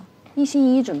作了，一心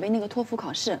一意准备那个托福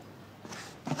考试。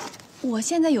我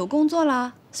现在有工作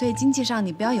了，所以经济上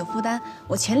你不要有负担，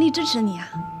我全力支持你啊。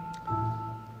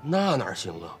那哪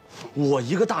行啊？我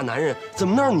一个大男人，怎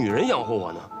么能让女人养活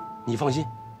我呢？你放心，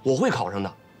我会考上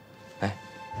的。哎，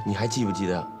你还记不记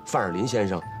得范尔林先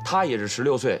生？他也是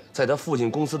16岁，在他父亲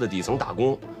公司的底层打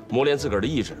工，磨练自个儿的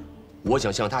意志。我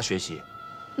想向他学习。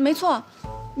没错，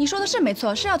你说的是没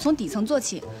错，是要从底层做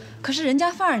起。可是人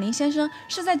家范尔林先生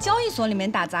是在交易所里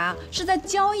面打杂，是在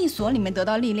交易所里面得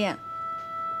到历练。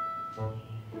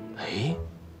哎，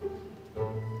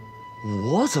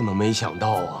我怎么没想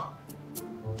到啊？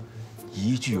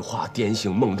一句话点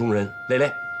醒梦中人，蕾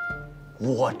蕾，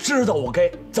我知道我该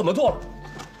怎么做了。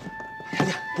杨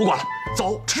姐，不管了，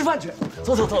走，吃饭去。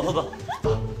走，吃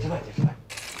饭去。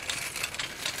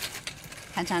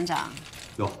韩厂长。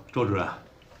哟，周主任。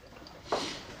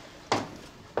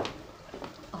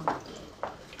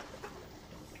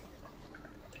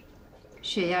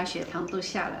血压、血糖都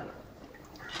下来了。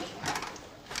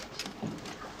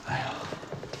哎呀，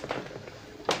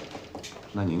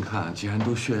那您看，既然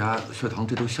都血压、血糖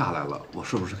这都下来了，我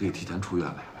是不是可以提前出院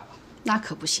了？那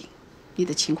可不行，你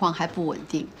的情况还不稳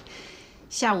定。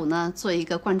下午呢，做一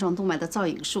个冠状动脉的造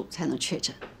影术才能确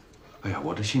诊。哎呀，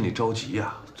我这心里着急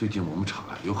呀！最近我们厂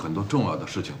啊有很多重要的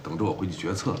事情等着我回去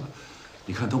决策呢。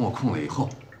你看，等我空了以后，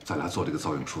再来做这个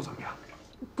造影术怎么样？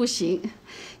不行，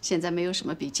现在没有什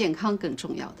么比健康更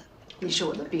重要的。你是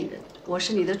我的病人，我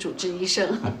是你的主治医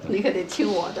生，你可得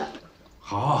听我的。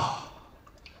好，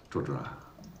周主任，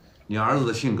你儿子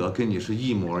的性格跟你是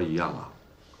一模一样啊。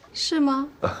是吗？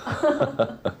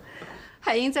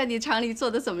海英在你厂里做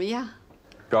的怎么样？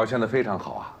表现得非常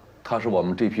好啊！他是我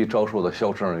们这批招收的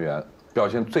销售人员表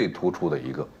现最突出的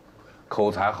一个，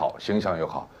口才好，形象又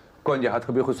好，关键还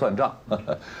特别会算账。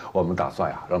我们打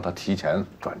算呀，让他提前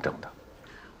转正的。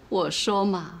我说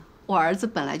嘛，我儿子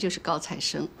本来就是高材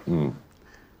生。嗯，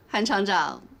韩厂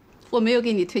长，我没有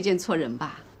给你推荐错人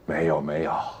吧？没有。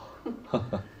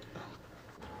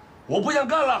我不想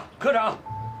干了，科长。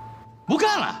不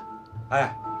干了？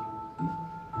哎，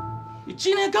你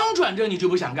今年刚转正，你就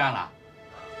不想干了？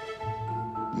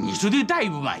你是对待遇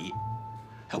不满意？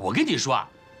哎，我跟你说啊，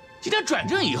今天转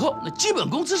正以后，那基本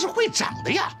工资是会涨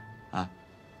的呀。啊，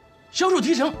销售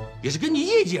提成也是根据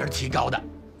业绩而提高的。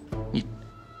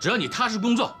只要你踏实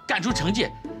工作，干出成绩，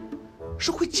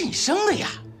是会晋升的呀。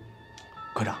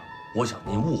科长，我想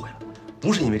您误会了，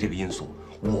不是因为这个因素，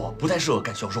我不太适合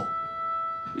干销售。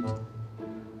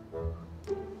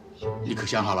你可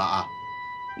想好了啊？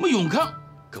我们永康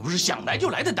可不是想来就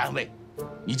来的单位，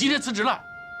你今天辞职了，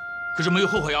可是没有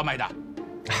后悔药卖的。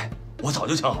哎，我早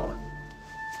就想好了。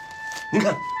您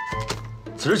看，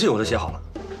辞职信我都写好了。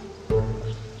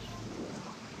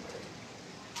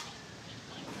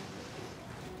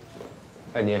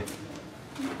哎，你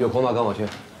有空吗？跟我去。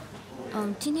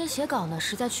今天写稿呢，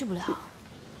实在去不了。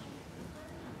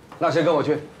那谁跟我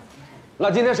去？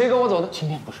那今天谁跟我走呢？今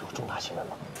天不是有重大新闻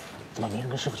吗？怎么没人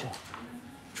跟师傅去？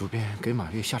主编给马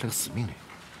月下了个死命令，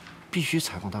必须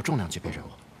采访到重量级别人物，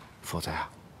否则啊，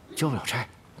交不了差。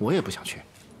我也不想去，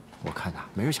我看呐，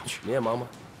没人想去。你也忙吗？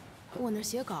我那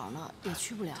写稿呢，也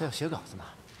去不了。他要写稿子呢。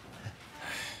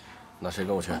那谁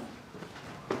跟我去？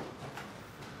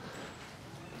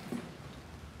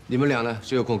你们俩呢？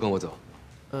谁有空跟我走？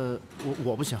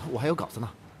我不行，我还有稿子呢。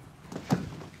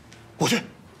我去。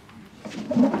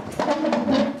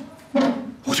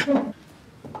我去。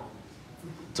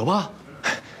走吧。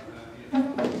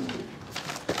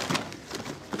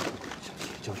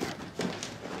就是。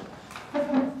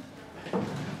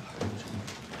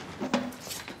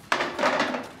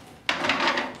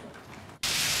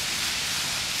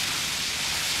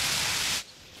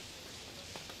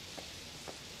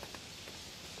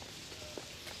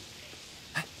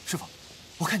哎，师傅，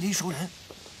我看见一熟人。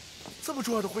这么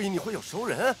重要的会议，你会有熟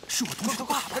人？是我同学的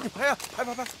爸爸。赶紧拍呀，拍！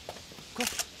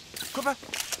快拍！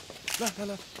来，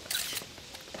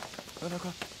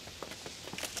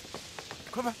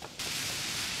快拍！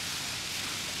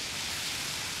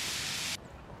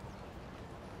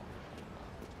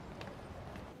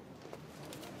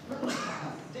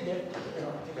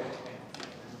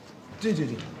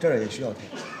这儿也需要填。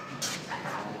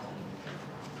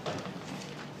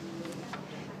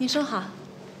你收好。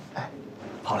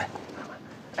好嘞。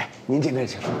哎，您这边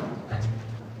请。哎，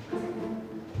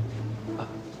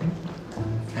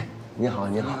您好。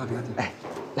哎，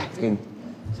来给你。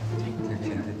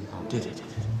对。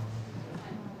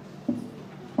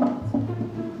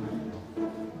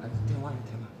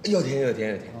电话要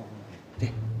填。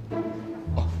对。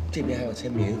哦，这边还要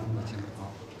签名。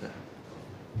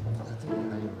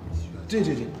对，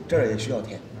这儿也需要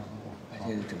填。这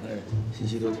整个信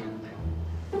息都填。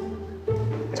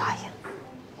赵阿姨，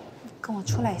跟我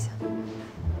出来一下。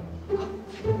好，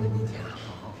你填。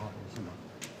好，你先忙。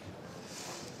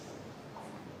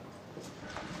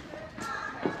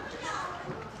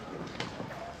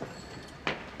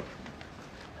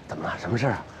什么事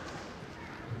儿啊？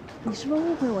你是不是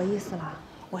误会我意思了？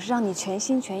我是让你全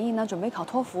心全意呢准备考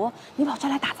托福，你跑这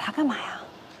来打杂干嘛呀？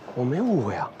我没误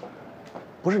会啊，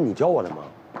不是你教我的吗？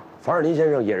凡尔林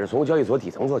先生也是从交易所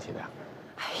底层做起的呀。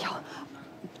哎呦，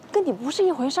跟你不是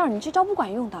一回事儿，你这招不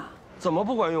管用的。怎么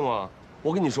不管用啊？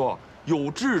我跟你说，有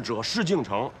志者事竟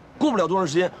成，过不了多长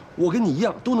时间，我跟你一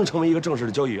样都能成为一个正式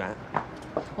的交易员。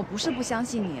我不是不相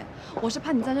信你，我是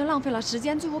怕你在这浪费了时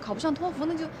间，最后考不上托福，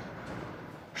那就……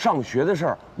上学的事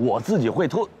儿我自己会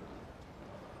托。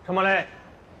陈毛雷，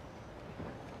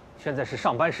现在是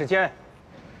上班时间。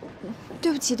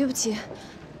对不起，对不起。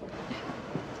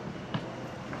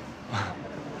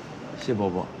谢伯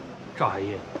伯。赵海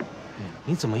英，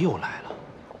你怎么又来了？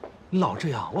你老这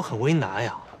样，我很为难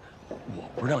呀。我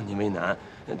不让你为难，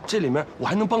这里面我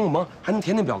还能帮个忙，还能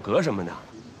填填表格什么的。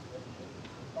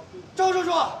赵叔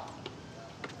叔，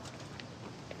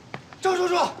赵叔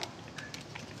叔，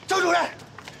赵主任，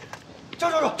赵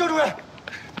叔叔，赵主任，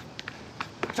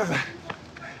赵主任，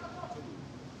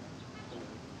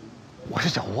我是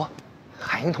小吴，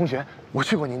海英同学，我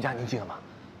去过您家，您记得吗？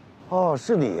哦，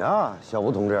是你啊，小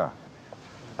吴同志。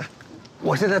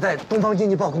我现在在东方经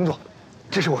济报工作，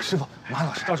这是我师傅马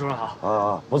老师。赵主任好。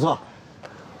啊，不错，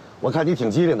我看你挺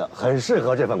机灵的，很适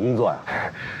合这份工作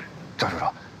呀。赵叔叔，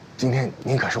今天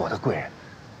您可是我的贵人，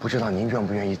不知道您愿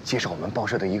不愿意接受我们报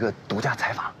社的一个独家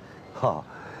采访？哈，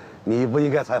你不应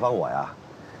该采访我呀，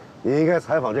你应该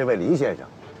采访这位林先生，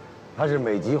他是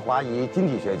美籍华裔经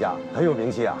济学家，很有名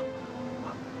气啊。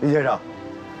林先生，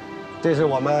这是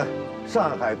我们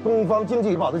上海东方经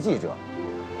济报的记者，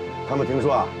他们听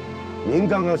说啊，您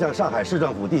刚刚向上海市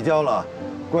政府递交了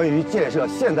关于建设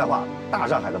现代化大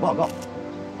上海的报告，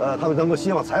他们能够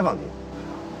希望采访您。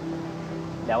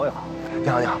两位好。你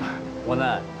好，你好。我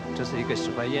呢，这是一个喜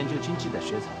欢研究经济的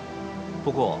学者。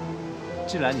不过，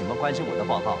既然你们关心我的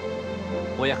报告，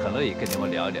我也很乐意跟你们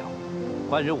聊一聊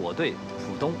关于我对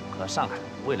浦东和上海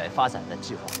未来发展的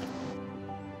计划。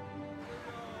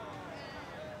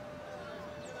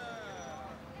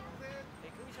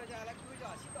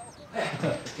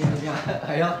天阳，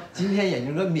哎呀，今天眼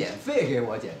镜哥免费给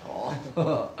我剪头。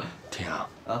天阳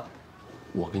啊，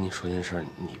我跟你说件事，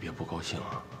你别不高兴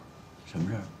啊。什么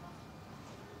事儿？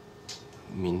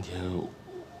明天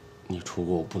你出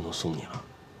国，我不能送你了。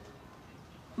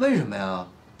为什么呀？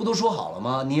不都说好了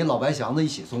吗？你老白祥子一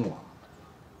起送我。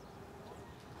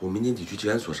我明天得去纪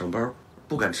检所上班，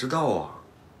不敢迟到啊。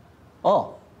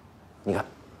哦，你看，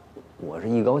我这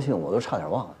一高兴，我都差点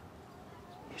忘了。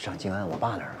你上静安我爸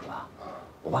那儿是吧？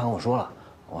我爸跟我说了，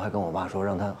我还跟我爸说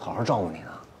让他好好照顾你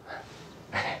呢。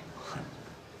哎，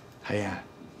海燕，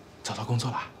找到工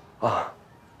作了啊？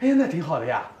哎呀，那挺好的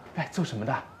呀。哎，做什么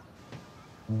的？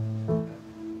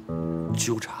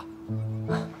纠察。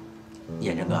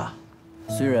眼镜哥，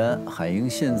虽然海英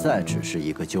现在只是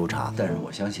一个纠察，但是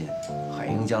我相信海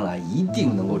英将来一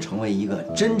定能够成为一个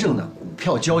真正的股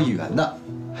票交易员的。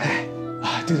哎，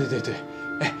啊，对对对对，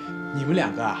哎，你们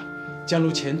两个啊，将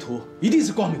来前途一定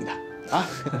是光明的啊。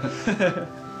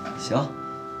行，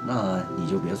那你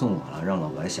就别送我了，让老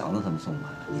白祥子他们送吧，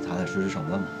你踏踏实实上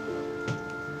班吧。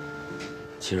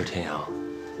其实天阳，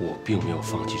我并没有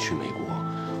放弃去美国，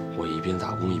我一边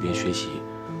打工一边学习，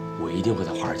我一定会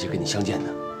在华尔街跟你相见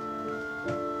的。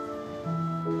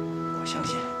我相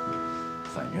信，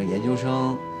反正研究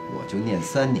生我就念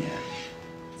3年，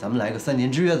咱们来个3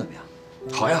年之约怎么样？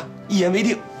好呀，一言为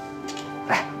定。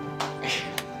来。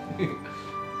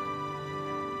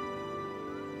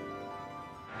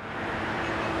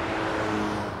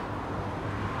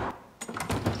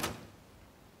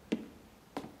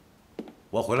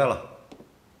我回来了。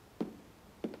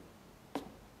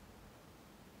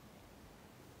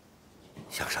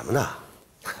想什么呢？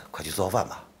快去做饭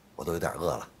吧，我都有点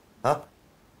饿了啊！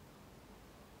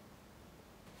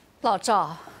老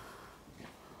赵，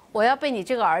我要被你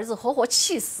这个儿子活活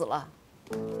气死了。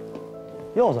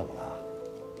又怎么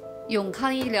了？永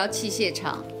康医疗器械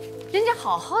厂，人家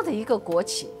好好的一个国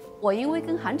企，我因为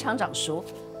跟韩厂长熟，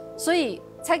所以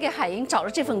才给海英找了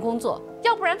这份工作，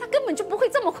要不然他根本就不会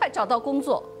这么快找到工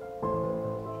作。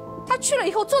他去了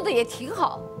以后做的也挺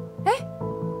好，哎，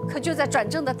可就在转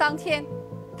正的当天，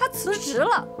他辞职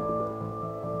了。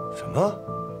什么？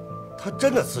他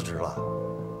真的辞职了？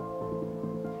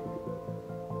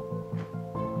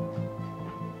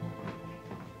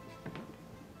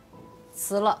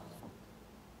辞了，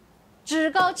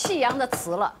趾高气扬的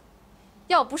辞了。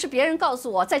要不是别人告诉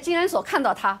我在金安所看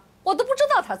到他，我都不知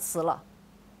道他辞了。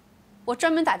我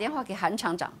专门打电话给韩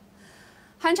厂长，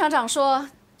韩厂长说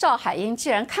赵海英既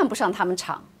然看不上他们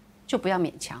厂，就不要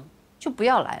勉强，就不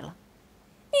要来了。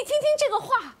你听听这个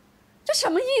话，这什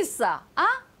么意思啊？啊？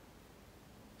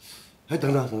哎，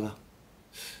等等，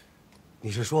你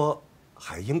是说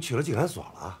海英去了静安所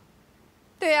了？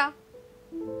对呀。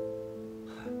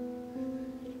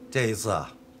这一次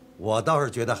啊，我倒是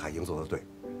觉得海英做得对，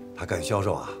她干销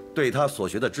售啊，对她所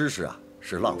学的知识啊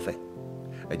是浪费。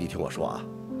哎，你听我说啊，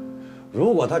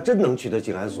如果她真能去得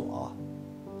静安所，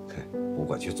不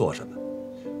管去做什么，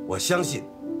我相信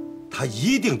她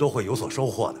一定都会有所收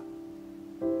获的。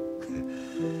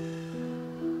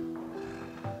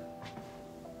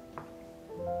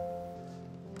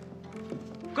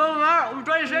关门，我们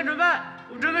抓紧时间准备，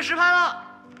我们准备实拍了。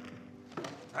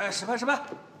哎，实拍，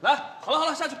来，好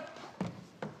了，下去。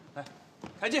来，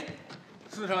开机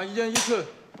，4场1间1次，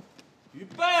预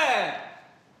备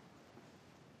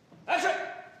，Action！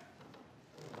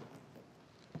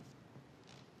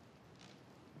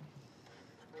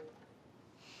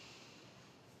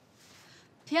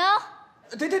停！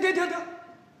停！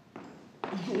哎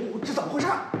呦，这怎么回事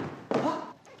啊？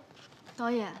导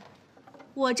演，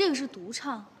我这个是独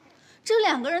唱，这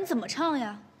2个人怎么唱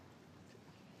呀？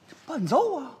伴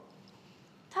奏啊。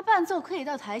他伴奏可以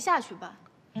到台下去吧？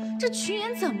这群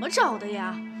演怎么找的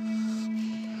呀？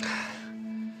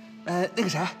那个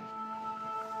谁，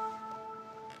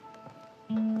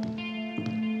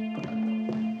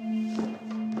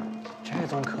这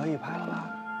总可以拍了吧？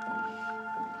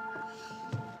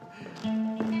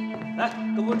来，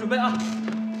各位准备啊！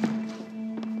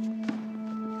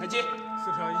开机，4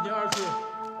场1间2次，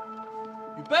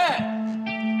预备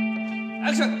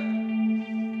 ，Action！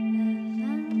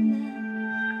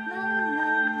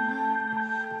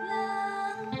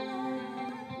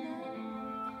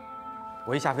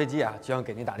我一下飞机啊，就想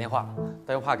给您打电话，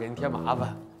但又怕给您添麻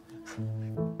烦。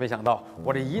没想到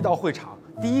我这一到会场，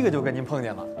第一个就跟您碰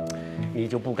见了。你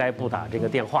就不该不打这个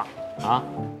电话啊！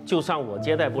就算我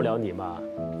接待不了你嘛，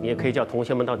你也可以叫同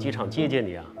学们到机场接接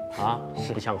你啊！啊，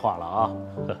不像话了啊！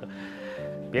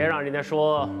别让人家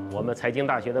说我们财经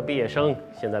大学的毕业生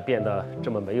现在变得这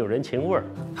么没有人情味儿。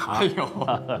哎呦，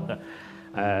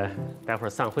待会儿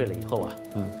散会了以后啊，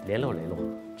联络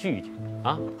聚一聚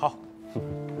啊。好。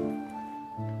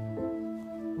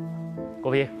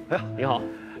郭平，你好。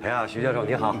哎呀，徐教授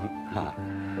你好。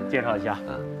介绍一下，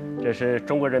这是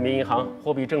中国人民银行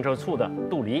货币政策处的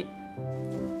杜黎，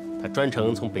他专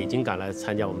程从北京赶来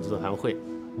参加我们座谈会，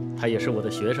他也是我的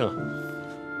学生。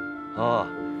哦，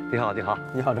你好，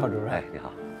赵主任。哎，你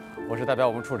好，我是代表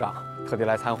我们处长特地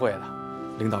来参会的，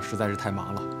领导实在是太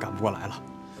忙了，赶不过来了，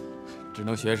只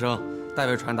能学生代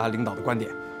为传达领导的观点，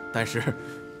但是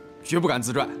绝不敢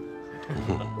自传。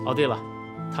哦，对了，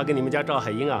他跟你们家赵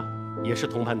海英啊也是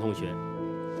同班同学。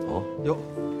哦哟，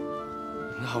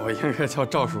那我应该叫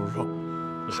赵叔叔。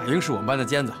海英是我们班的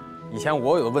尖子，以前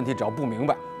我有的问题只要不明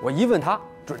白，我一问他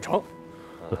准成。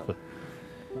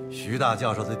徐大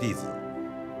教授的弟子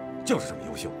就是这么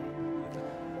优秀。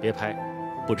别拍，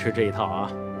不吃这一套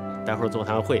啊！待会儿座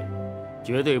谈会，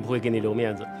绝对不会给你留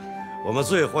面子。我们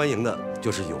最欢迎的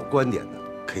就是有观点的，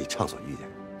可以畅所欲言。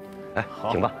哎，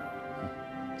请吧。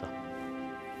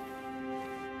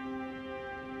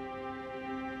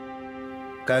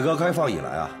改革开放以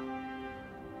来啊，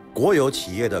国有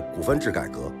企业的股份制改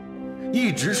革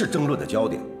一直是争论的焦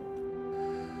点。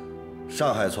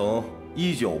上海从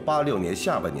1986年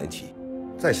下半年起，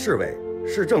在市委、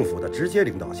市政府的直接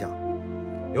领导下，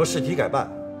由市体改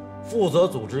办负责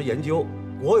组织研究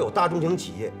国有大中型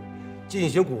企业进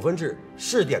行股份制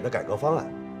试点的改革方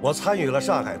案。我参与了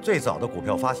上海最早的股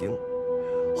票发行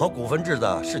和股份制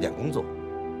的试点工作。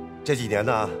这几年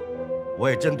呢，我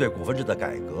也针对股份制的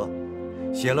改革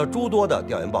写了诸多的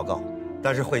调研报告。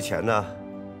但是会前呢，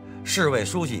市委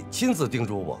书记亲自叮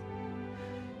嘱我，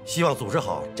希望组织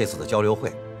好这次的交流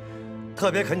会，特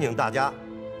别恳请大家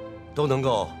都能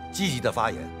够积极的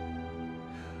发言，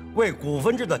为股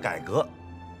份制的改革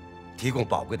提供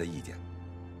宝贵的意见。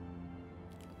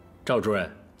赵主任，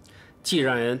既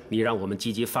然你让我们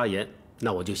积极发言，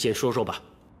那我就先说说吧。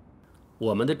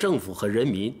我们的政府和人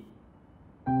民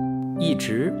一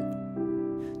直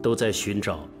都在寻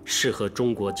找适合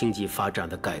中国经济发展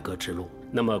的改革之路。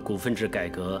那么股份制改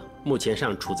革目前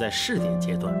上处在试点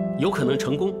阶段，有可能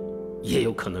成功，也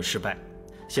有可能失败。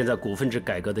现在股份制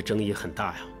改革的争议很大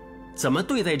呀，怎么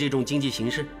对待这种经济形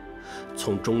势，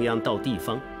从中央到地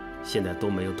方，现在都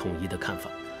没有统一的看法。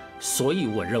所以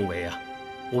我认为啊，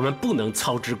我们不能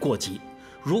操之过急。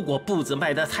如果步子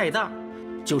迈得太大，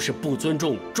就是不尊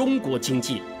重中国经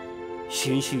济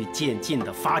循序渐进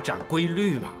的发展规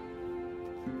律嘛。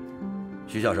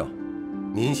徐教授，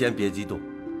您先别激动，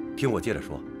听我接着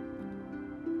说。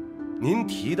您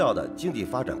提到的经济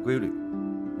发展规律，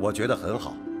我觉得很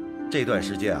好。这段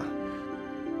时间啊，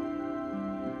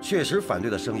确实，反对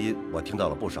的声音我听到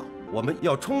了不少。我们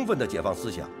要充分的解放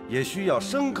思想，也需要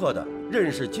深刻的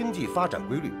认识经济发展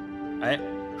规律。哎，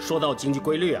说到经济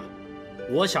规律啊，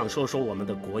我想说说我们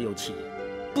的国有企业，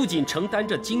不仅承担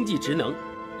着经济职能，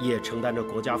也承担着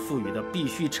国家赋予的必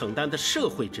须承担的社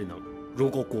会职能。如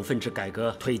果股份制改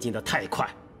革推进的太快，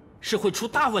是会出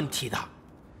大问题的。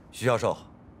徐教授，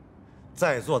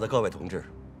在座的各位同志，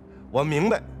我明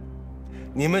白，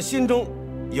你们心中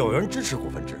有人支持股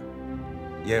份制，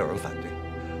也有人反对。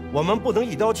我们不能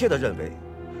一刀切地认为，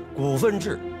股份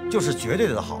制就是绝对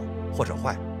的好或者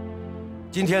坏。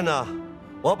今天呢，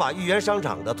我把豫园商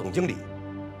场的总经理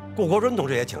顾国春同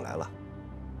志也请来了。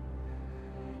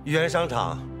豫园商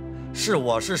场是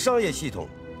我市商业系统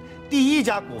第一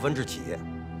家股份制企业。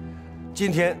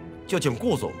今天就请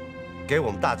顾总给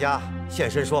我们大家现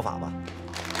身说法吧。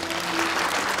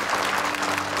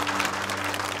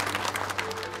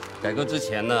改革之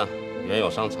前呢，原有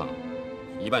商场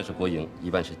一半是国营，一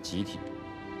半是集体，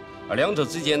而两者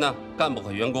之间呢，干部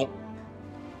和员工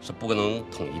是不能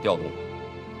统一调动的，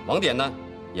网点呢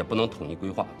也不能统一规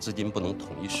划，资金不能统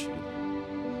一使用。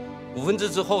股份制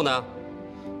之后呢，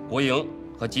国营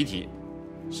和集体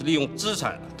是利用资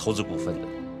产投资股份的，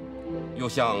又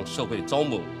向社会招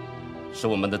募，使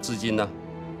我们的资金呢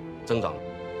增长。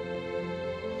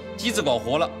机制搞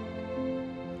活了，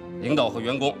领导和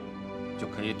员工就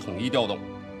可以统一调动，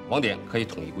网点可以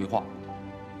统一规划。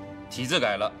体制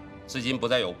改了，资金不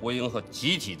再有国营和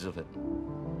集体之分，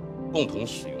共同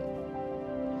使用。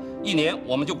一年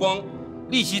我们就光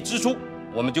利息支出，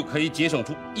我们就可以节省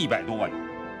出100多万元。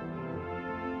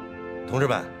同志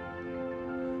们，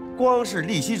光是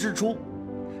利息支出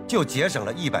就节省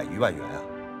了100余万元啊！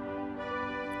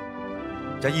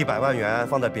这100万元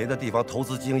放在别的地方投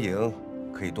资经营，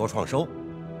可以多创收，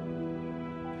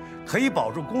可以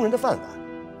保住工人的饭碗，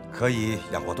可以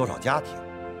养活多少家庭？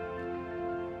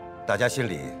大家心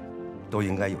里都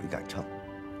应该有一杆秤。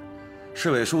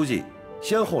市委书记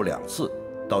先后2次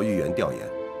到豫园调研，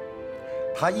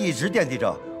他一直惦记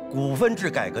着股份制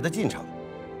改革的进程。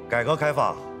改革开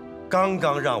放刚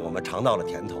刚让我们尝到了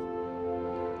甜头，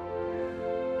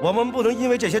我们不能因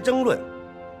为这些争论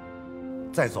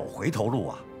再走回头路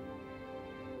啊！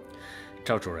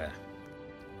赵主任，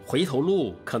回头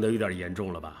路可能有点严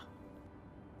重了吧？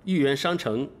豫园商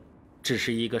城只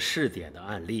是一个试点的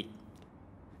案例。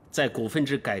在股份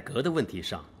制改革的问题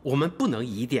上，我们不能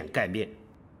以点盖面，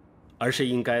而是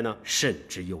应该呢慎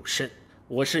之又慎。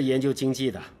我是研究经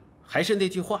济的，还是那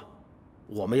句话，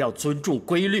我们要尊重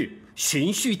规律，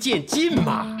循序渐进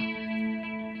嘛。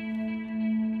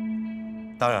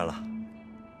当然了，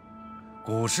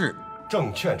股市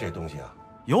证券这东西啊，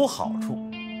有好处，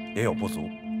也有不足。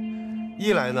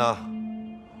一来呢，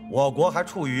我国还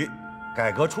处于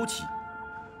改革初期，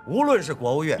无论是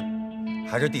国务院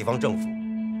还是地方政府，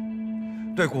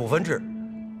对股份制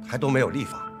还都没有立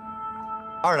法。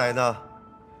二来呢，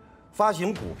发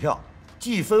行股票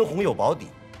既分红又保底，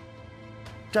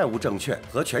债务证券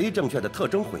和权益证券的特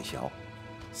征混淆。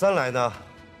三来呢，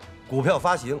股票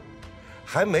发行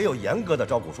还没有严格的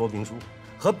招股说明书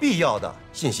和必要的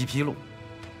信息披露，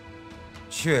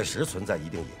确实存在一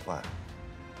定隐患。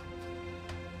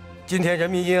今天人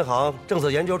民银行政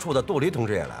策研究处的杜黎同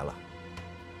志也来了。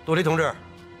杜黎同志，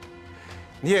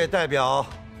你也代表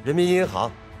人民银行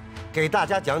给大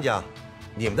家讲讲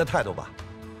你们的态度吧。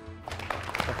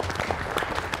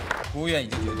国务院已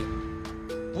经决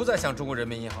定，不再向中国人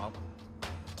民银行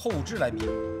透支来弥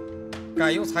补，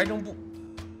改由财政部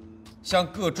向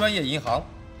各专业银行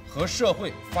和社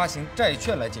会发行债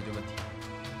券来解决问题。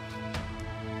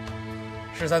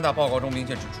十三大报告中明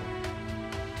确指出，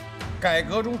改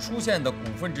革中出现的股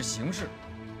份制形式，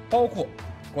包括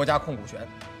国家控股权、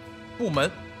部门、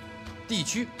地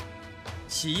区、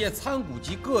企业参股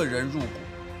及个人入股，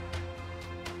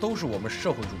都是我们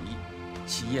社会主义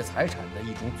企业财产的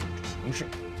一种组织形式。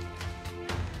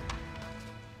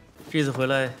这次回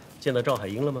来见到赵海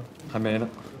英了吗？还没呢。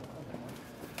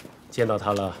见到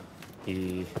他了，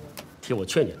你替我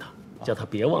劝劝他，叫他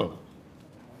别忘了，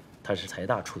他是财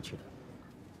大出去的，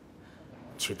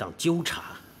去当纠察，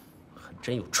还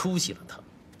真有出息了他。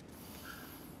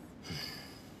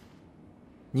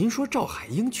您说赵海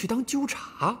英去当纠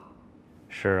察？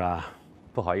是啊，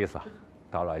不好意思啊，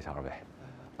打扰一下二位。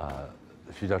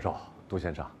徐教授、杜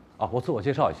先生啊，我自我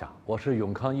介绍一下，我是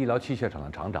永康医疗器械厂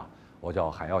的厂长，我叫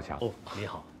韩耀强。哦，你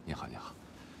好，你好，你好，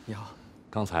你好。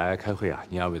刚才开会啊，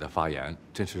您二位的发言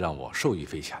真是让我受益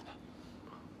匪浅呢。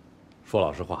说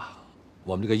老实话，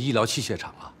我们这个医疗器械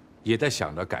厂啊，也在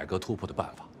想着改革突破的办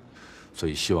法，所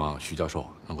以希望徐教授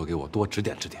能够给我多指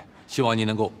点指点，希望您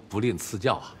能够不吝赐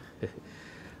教啊。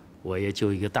我也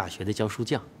就一个大学的教书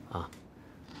匠啊，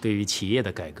对于企业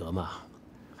的改革嘛，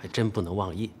还真不能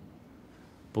忘义。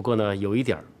不过呢，有一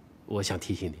点我想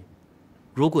提醒你，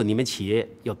如果你们企业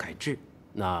要改制，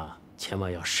那千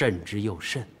万要慎之又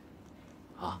慎，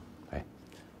啊！哎，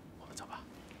我们走吧。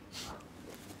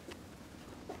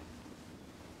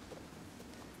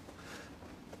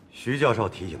徐教授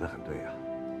提醒得很对啊，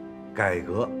改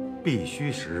革必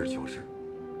须实事求是。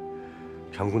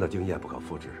成功的经验不可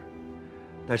复制，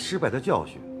但失败的教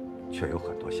训却有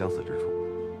很多相似之处。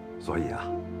所以啊，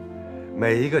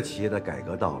每一个企业的改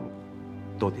革道路，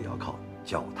都得要靠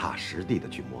脚踏实地的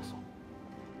去摸索。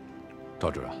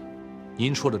赵主任，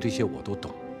您说的这些我都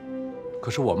懂，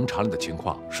可是我们厂里的情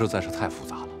况实在是太复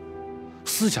杂了，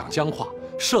思想僵化，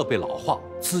设备老化，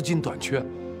资金短缺，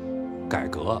改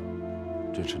革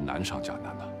真是难上加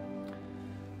难呐。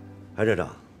韩站长，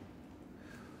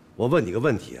我问你个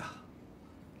问题啊，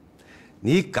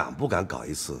你敢不敢搞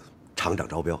一次厂长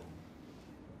招标？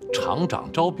厂长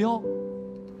招标？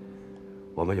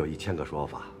我们有1000个说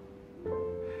法，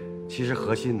其实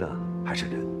核心呢还是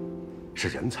人，是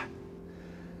人才。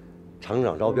厂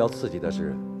长招标刺激的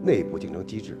是内部竞争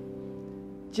机制，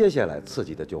接下来刺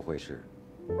激的就会是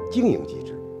经营机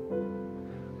制。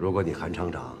如果你韩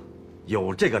厂长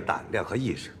有这个胆量和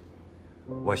意识，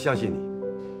我相信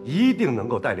你一定能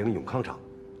够带领永康厂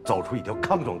走出一条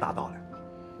康庄大道来。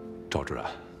赵主任，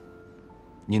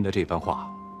您的这番话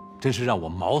真是让我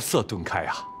茅塞顿开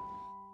啊！